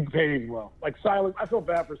pays well. Like Silas, I feel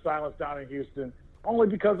bad for Silas down in Houston, only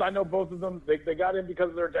because I know both of them. They got in because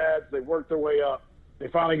of their dads. They worked their way up. They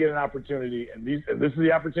finally get an opportunity, and this is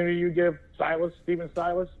the opportunity you give Stephen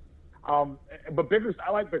Silas. But Bickerstaff,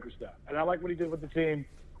 I like Bickerstaff, and I like what he did with the team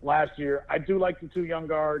last year. I do like the two young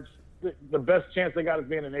guards. The best chance they got is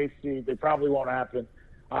being an 8th seed. They probably won't happen.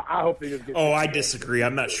 I hope they just get. I disagree.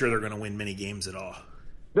 I'm not sure they're going to win many games at all.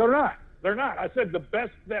 They're not. I said the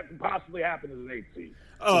best that can possibly happen is an 8th seed.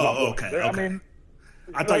 Oh, okay. I mean,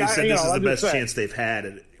 I thought you said this is the best chance they've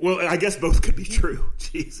had. Well, I guess both could be true.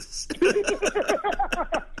 Jesus.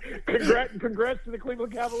 Congrats to the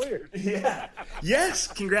Cleveland Cavaliers. Yeah. Yes.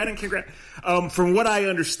 Congrats. From what I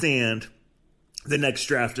understand, the next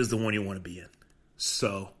draft is the one you want to be in.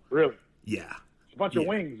 So. Really? Yeah. It's a bunch of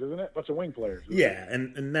wings, isn't it? A bunch of wing players. Yeah,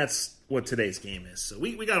 and that's what today's game is. So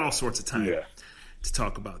we got all sorts of time to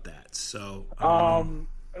talk about that. So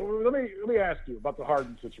let me ask you about the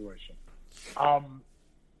Harden situation.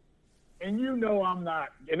 and you know I'm not,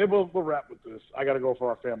 and we'll wrap with this. I got to go for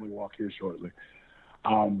our family walk here shortly.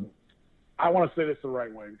 I want to say this the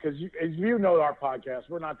right way because as you know our podcast,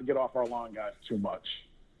 we're not to get off our lawn, guys, too much.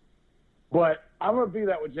 But I'm going to be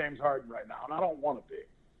that with James Harden right now, and I don't want to be.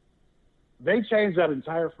 They changed that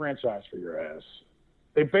entire franchise for your ass.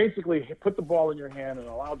 They basically put the ball in your hand and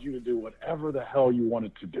allowed you to do whatever the hell you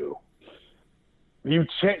wanted to do.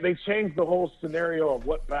 They changed the whole scenario of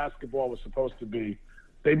what basketball was supposed to be.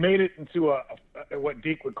 They made it into a what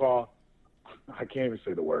Deke would call, I can't even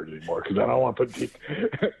say the word anymore because I don't want to put Deke.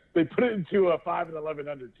 They put it into a 5-11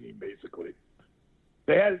 under team, basically.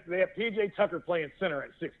 They had PJ Tucker playing center at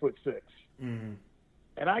 6'6". Mm-hmm.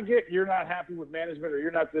 And I get you're not happy with management or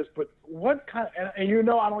you're not this, but what kind of, and you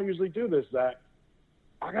know I don't usually do this, Zach.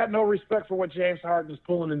 I got no respect for what James Harden is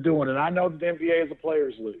pulling and doing, and I know the NBA is a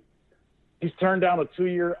players' league. He's turned down a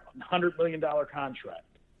 2-year, $100 million contract.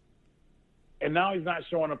 And now he's not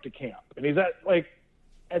showing up to camp. And he's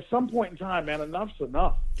at some point in time, man, enough's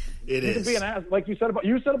enough. It is. Can be an ass, like you said about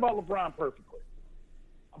LeBron perfectly.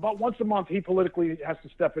 About once a month, he politically has to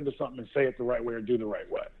step into something and say it the right way or do the right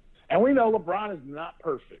way. And we know LeBron is not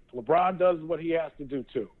perfect. LeBron does what he has to do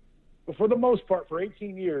too. But for the most part, for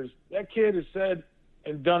 18 years, that kid has said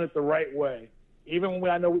and done it the right way, even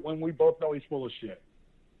when we both know he's full of shit.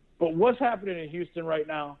 But what's happening in Houston right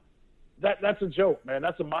now, that's a joke, man.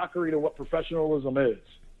 That's a mockery to what professionalism is.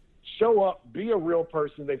 Show up, be a real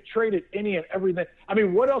person. They've traded any and everything. I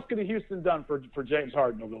mean, what else could have Houston done for James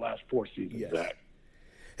Harden over the last 4 seasons, yes. Zach?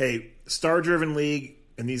 Hey, star-driven league,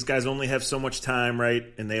 and these guys only have so much time, right?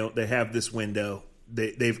 And they have this window.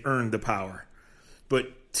 They've earned the power.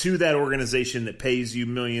 But to that organization that pays you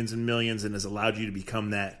millions and millions and has allowed you to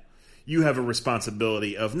become that, you have a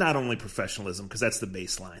responsibility of not only professionalism, because that's the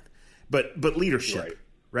baseline, but leadership,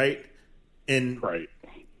 right? And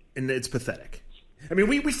it's pathetic. I mean,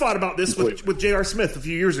 we fought about this with J.R. Smith a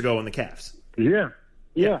few years ago in the Cavs.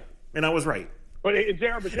 Yeah. And I was right. But and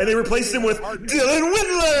they replaced him with Dylan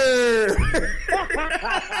Windler.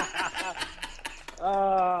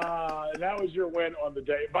 That was your win on the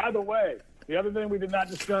day. By the way, the other thing we did not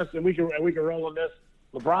discuss, and we can roll on this,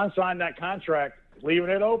 LeBron signed that contract, leaving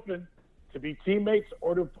it open to be teammates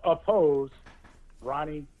or to oppose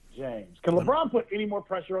Bronny James. Can LeBron put any more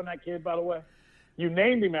pressure on that kid, by the way? You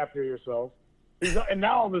named him after yourself. And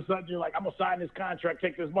now all of a sudden you're like, I'm going to sign this contract,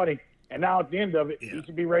 take this money. And now at the end of it, you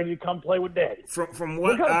should be ready to come play with Daddy. From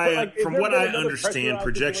what I understand,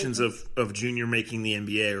 projections of Junior making the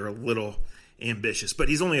NBA are a little ambitious. But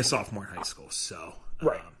he's only a sophomore in high school, so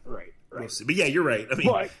right. We'll see. But yeah, you're right. I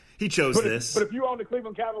mean, he chose this. But if you own the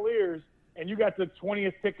Cleveland Cavaliers and you got the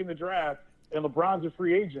 20th pick in the draft and LeBron's a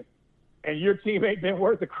free agent and your team ain't been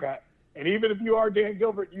worth a crap, and even if you are Dan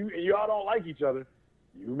Gilbert, you all don't like each other,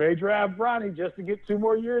 you may draft Bronny just to get 2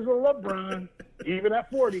 more years with LeBron, even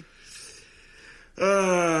at 40.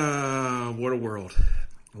 What a world.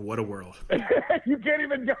 What a world. You can't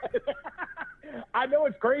even go. I know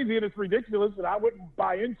it's crazy and it's ridiculous and I wouldn't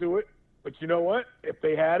buy into it, but you know what? If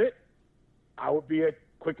they had it, I would be at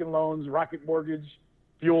Quicken Loans, Rocket Mortgage,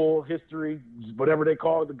 Fuel, History, whatever they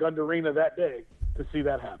call it, the Gund Arena that day to see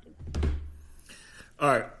that happen. All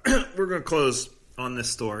right. We're going to close on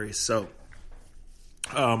this story. So,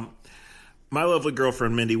 my lovely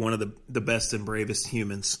girlfriend, Mindy, one of the best and bravest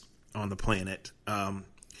humans on the planet.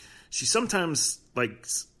 She sometimes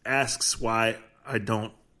asks why I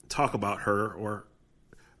don't talk about her or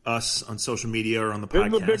us on social media or on the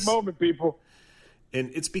podcast. This is a big moment, people.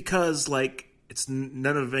 And it's because it's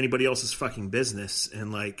none of anybody else's fucking business.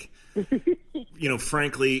 And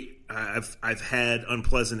frankly, I've had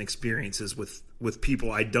unpleasant experiences with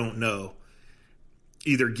people I don't know,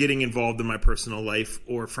 either getting involved in my personal life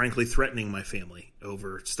or frankly threatening my family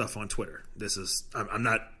over stuff on Twitter. I'm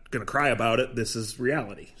not going to cry about it. This is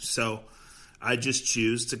reality. So I just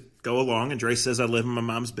choose to go along. And Dre says I live in my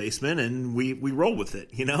mom's basement, and we roll with it.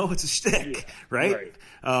 It's a shtick, right?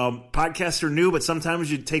 Podcasts are new, but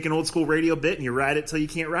sometimes you take an old school radio bit and you ride it till you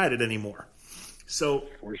can't ride it anymore. So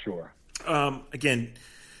for sure. Again,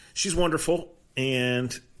 she's wonderful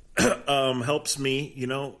and helps me.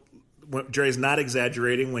 Dre's not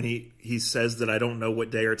exaggerating when he says that I don't know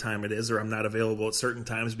what day or time it is, or I'm not available at certain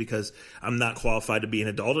times because I'm not qualified to be an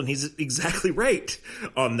adult, and he's exactly right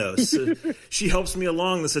on those. She helps me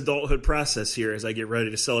along this adulthood process here as I get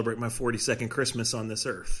ready to celebrate my 42nd Christmas on this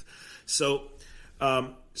earth. So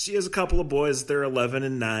she has a couple of boys. They're 11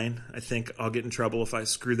 and 9. I think I'll get in trouble if I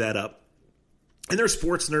screw that up. And they're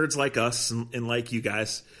sports nerds like us and like you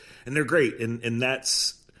guys, and they're great, and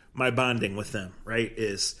that's my bonding with them, right,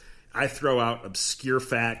 is I throw out obscure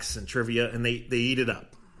facts and trivia, and they eat it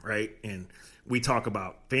up, right? And we talk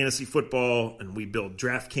about fantasy football, and we build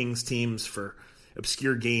DraftKings teams for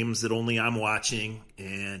obscure games that only I'm watching.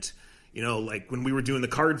 And, like when we were doing the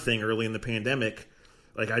card thing early in the pandemic,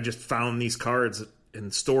 like I just found these cards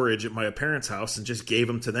in storage at my parents' house and just gave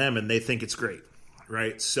them to them, and they think it's great,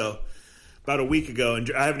 right? So about a week ago,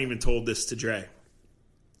 and I haven't even told this to Dre.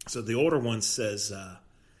 So the older one says,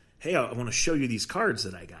 hey, I want to show you these cards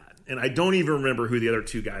that I got. And I don't even remember who the other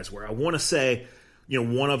two guys were. I want to say,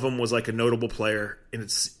 one of them was like a notable player, and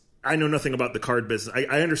I know nothing about the card business.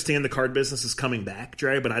 I understand the card business is coming back,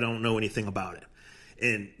 Dre, but I don't know anything about it.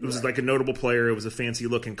 And it was like a notable player. It was a fancy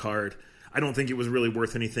looking card. I don't think it was really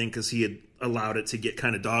worth anything because he had allowed it to get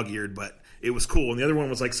kind of dog-eared, but it was cool. And the other one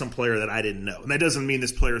was like some player that I didn't know. And that doesn't mean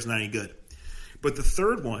this player is not any good. But the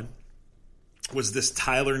third one was this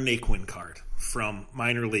Tyler Naquin card from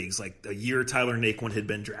minor leagues, like a year Tyler Naquin had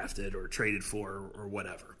been drafted or traded for or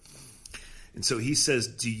whatever. And so he says,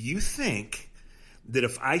 do you think that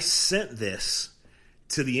if I sent this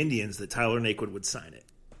to the Indians that Tyler Naquin would sign it?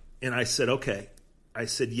 And I said, okay. I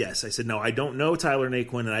said, yes. I said, no, I don't know Tyler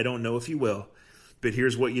Naquin, and I don't know if he will, but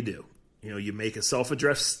here's what you do. You make a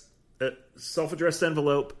self-addressed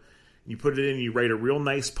envelope, you put it in, and you write a real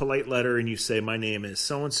nice, polite letter, and you say, my name is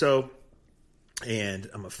so-and-so, and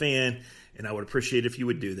I'm a fan, and I would appreciate if you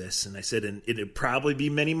would do this. And I said, and it'd probably be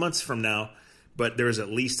many months from now, but there's at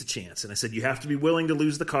least a chance. And I said, you have to be willing to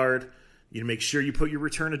lose the card. You make sure you put your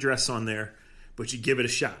return address on there, but you give it a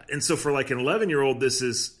shot. And so for like an 11-year-old, this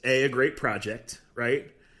is a great project, right?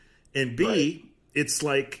 And B, It's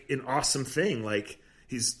like an awesome thing. Like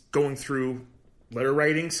he's going through letter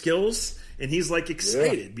writing skills, and he's like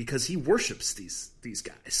excited because he worships these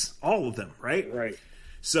guys, all of them, right? Right.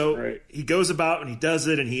 So he goes about and he does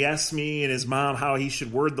it, and he asks me and his mom how he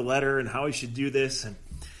should word the letter and how he should do this. And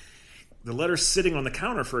the letter's sitting on the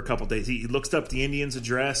counter for a couple days. He looks up the Indians'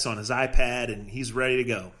 address on his iPad, and he's ready to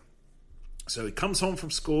go. So he comes home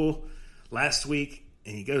from school last week,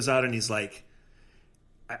 and he goes out and he's like,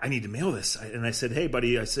 I need to mail this. And I said, hey,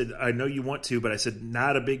 buddy, I said, I know you want to, but I said,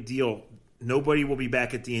 not a big deal. Nobody will be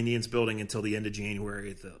back at the Indians building until the end of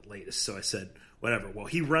January at the latest. So I said, whatever. Well,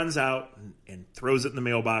 he runs out and throws it in the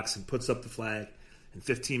mailbox and puts up the flag. And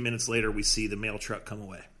 15 minutes later, we see the mail truck come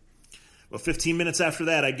away. Well, 15 minutes after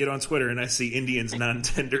that, I get on Twitter and I see Indians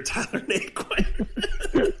non-tender Tyler Naquin.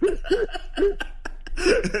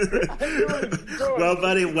 Well,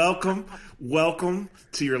 buddy, welcome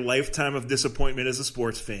to your lifetime of disappointment as a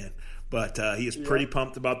sports fan. But he is pretty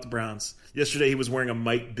pumped about the Browns. Yesterday, he was wearing a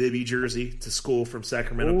Mike Bibby jersey to school from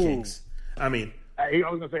Sacramento Kings. I mean, I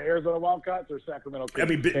was going to say Arizona Wildcats or Sacramento Kings.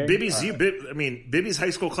 I mean, Bibby's high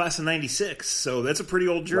school class in '96, so that's a pretty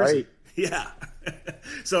old jersey. Right. Yeah.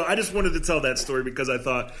 So I just wanted to tell that story because I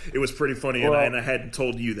thought it was pretty funny, and I hadn't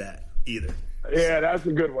told you that either. Yeah, that's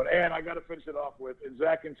a good one. And I got to finish it off with,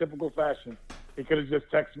 Zach, in typical fashion, he could have just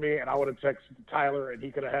texted me, and I would have texted Tyler, and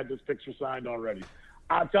he could have had this picture signed already.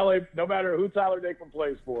 I'll tell him, no matter who Tyler Naquin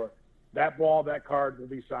plays for, that card will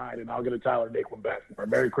be signed, and I'll get a Tyler Naquin back for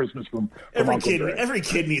Merry Christmas from every Uncle kid. Dre. Every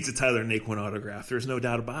kid needs a Tyler Naquin autograph. There's no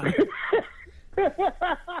doubt about it.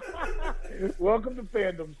 Welcome to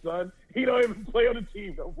fandom, son. He don't even play on the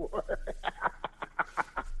team no more.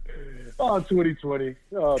 2020.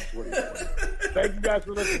 2020. Thank you guys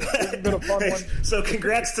for listening. This has been a fun one. So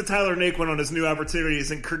congrats to Tyler Naquin on his new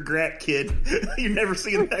opportunities, and congrats, kid. You're never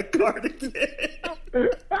seeing that card again.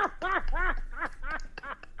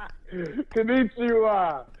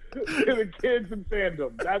 Konnichiwa to the kids in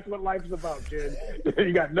fandom. That's what life's about, kid.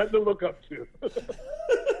 You got nothing to look up to.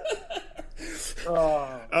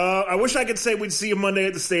 I wish I could say we'd see you Monday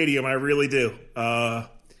at the stadium. I really do. But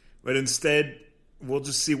instead, we'll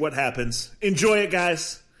just see what happens. Enjoy it,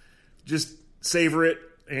 guys. Just savor it.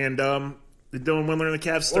 And the Dylan Windler and the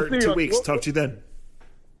Cavs start in 2 weeks. Talk to you then.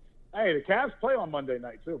 Hey, the Cavs play on Monday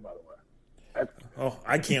night, too, by the way.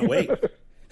 I can't wait.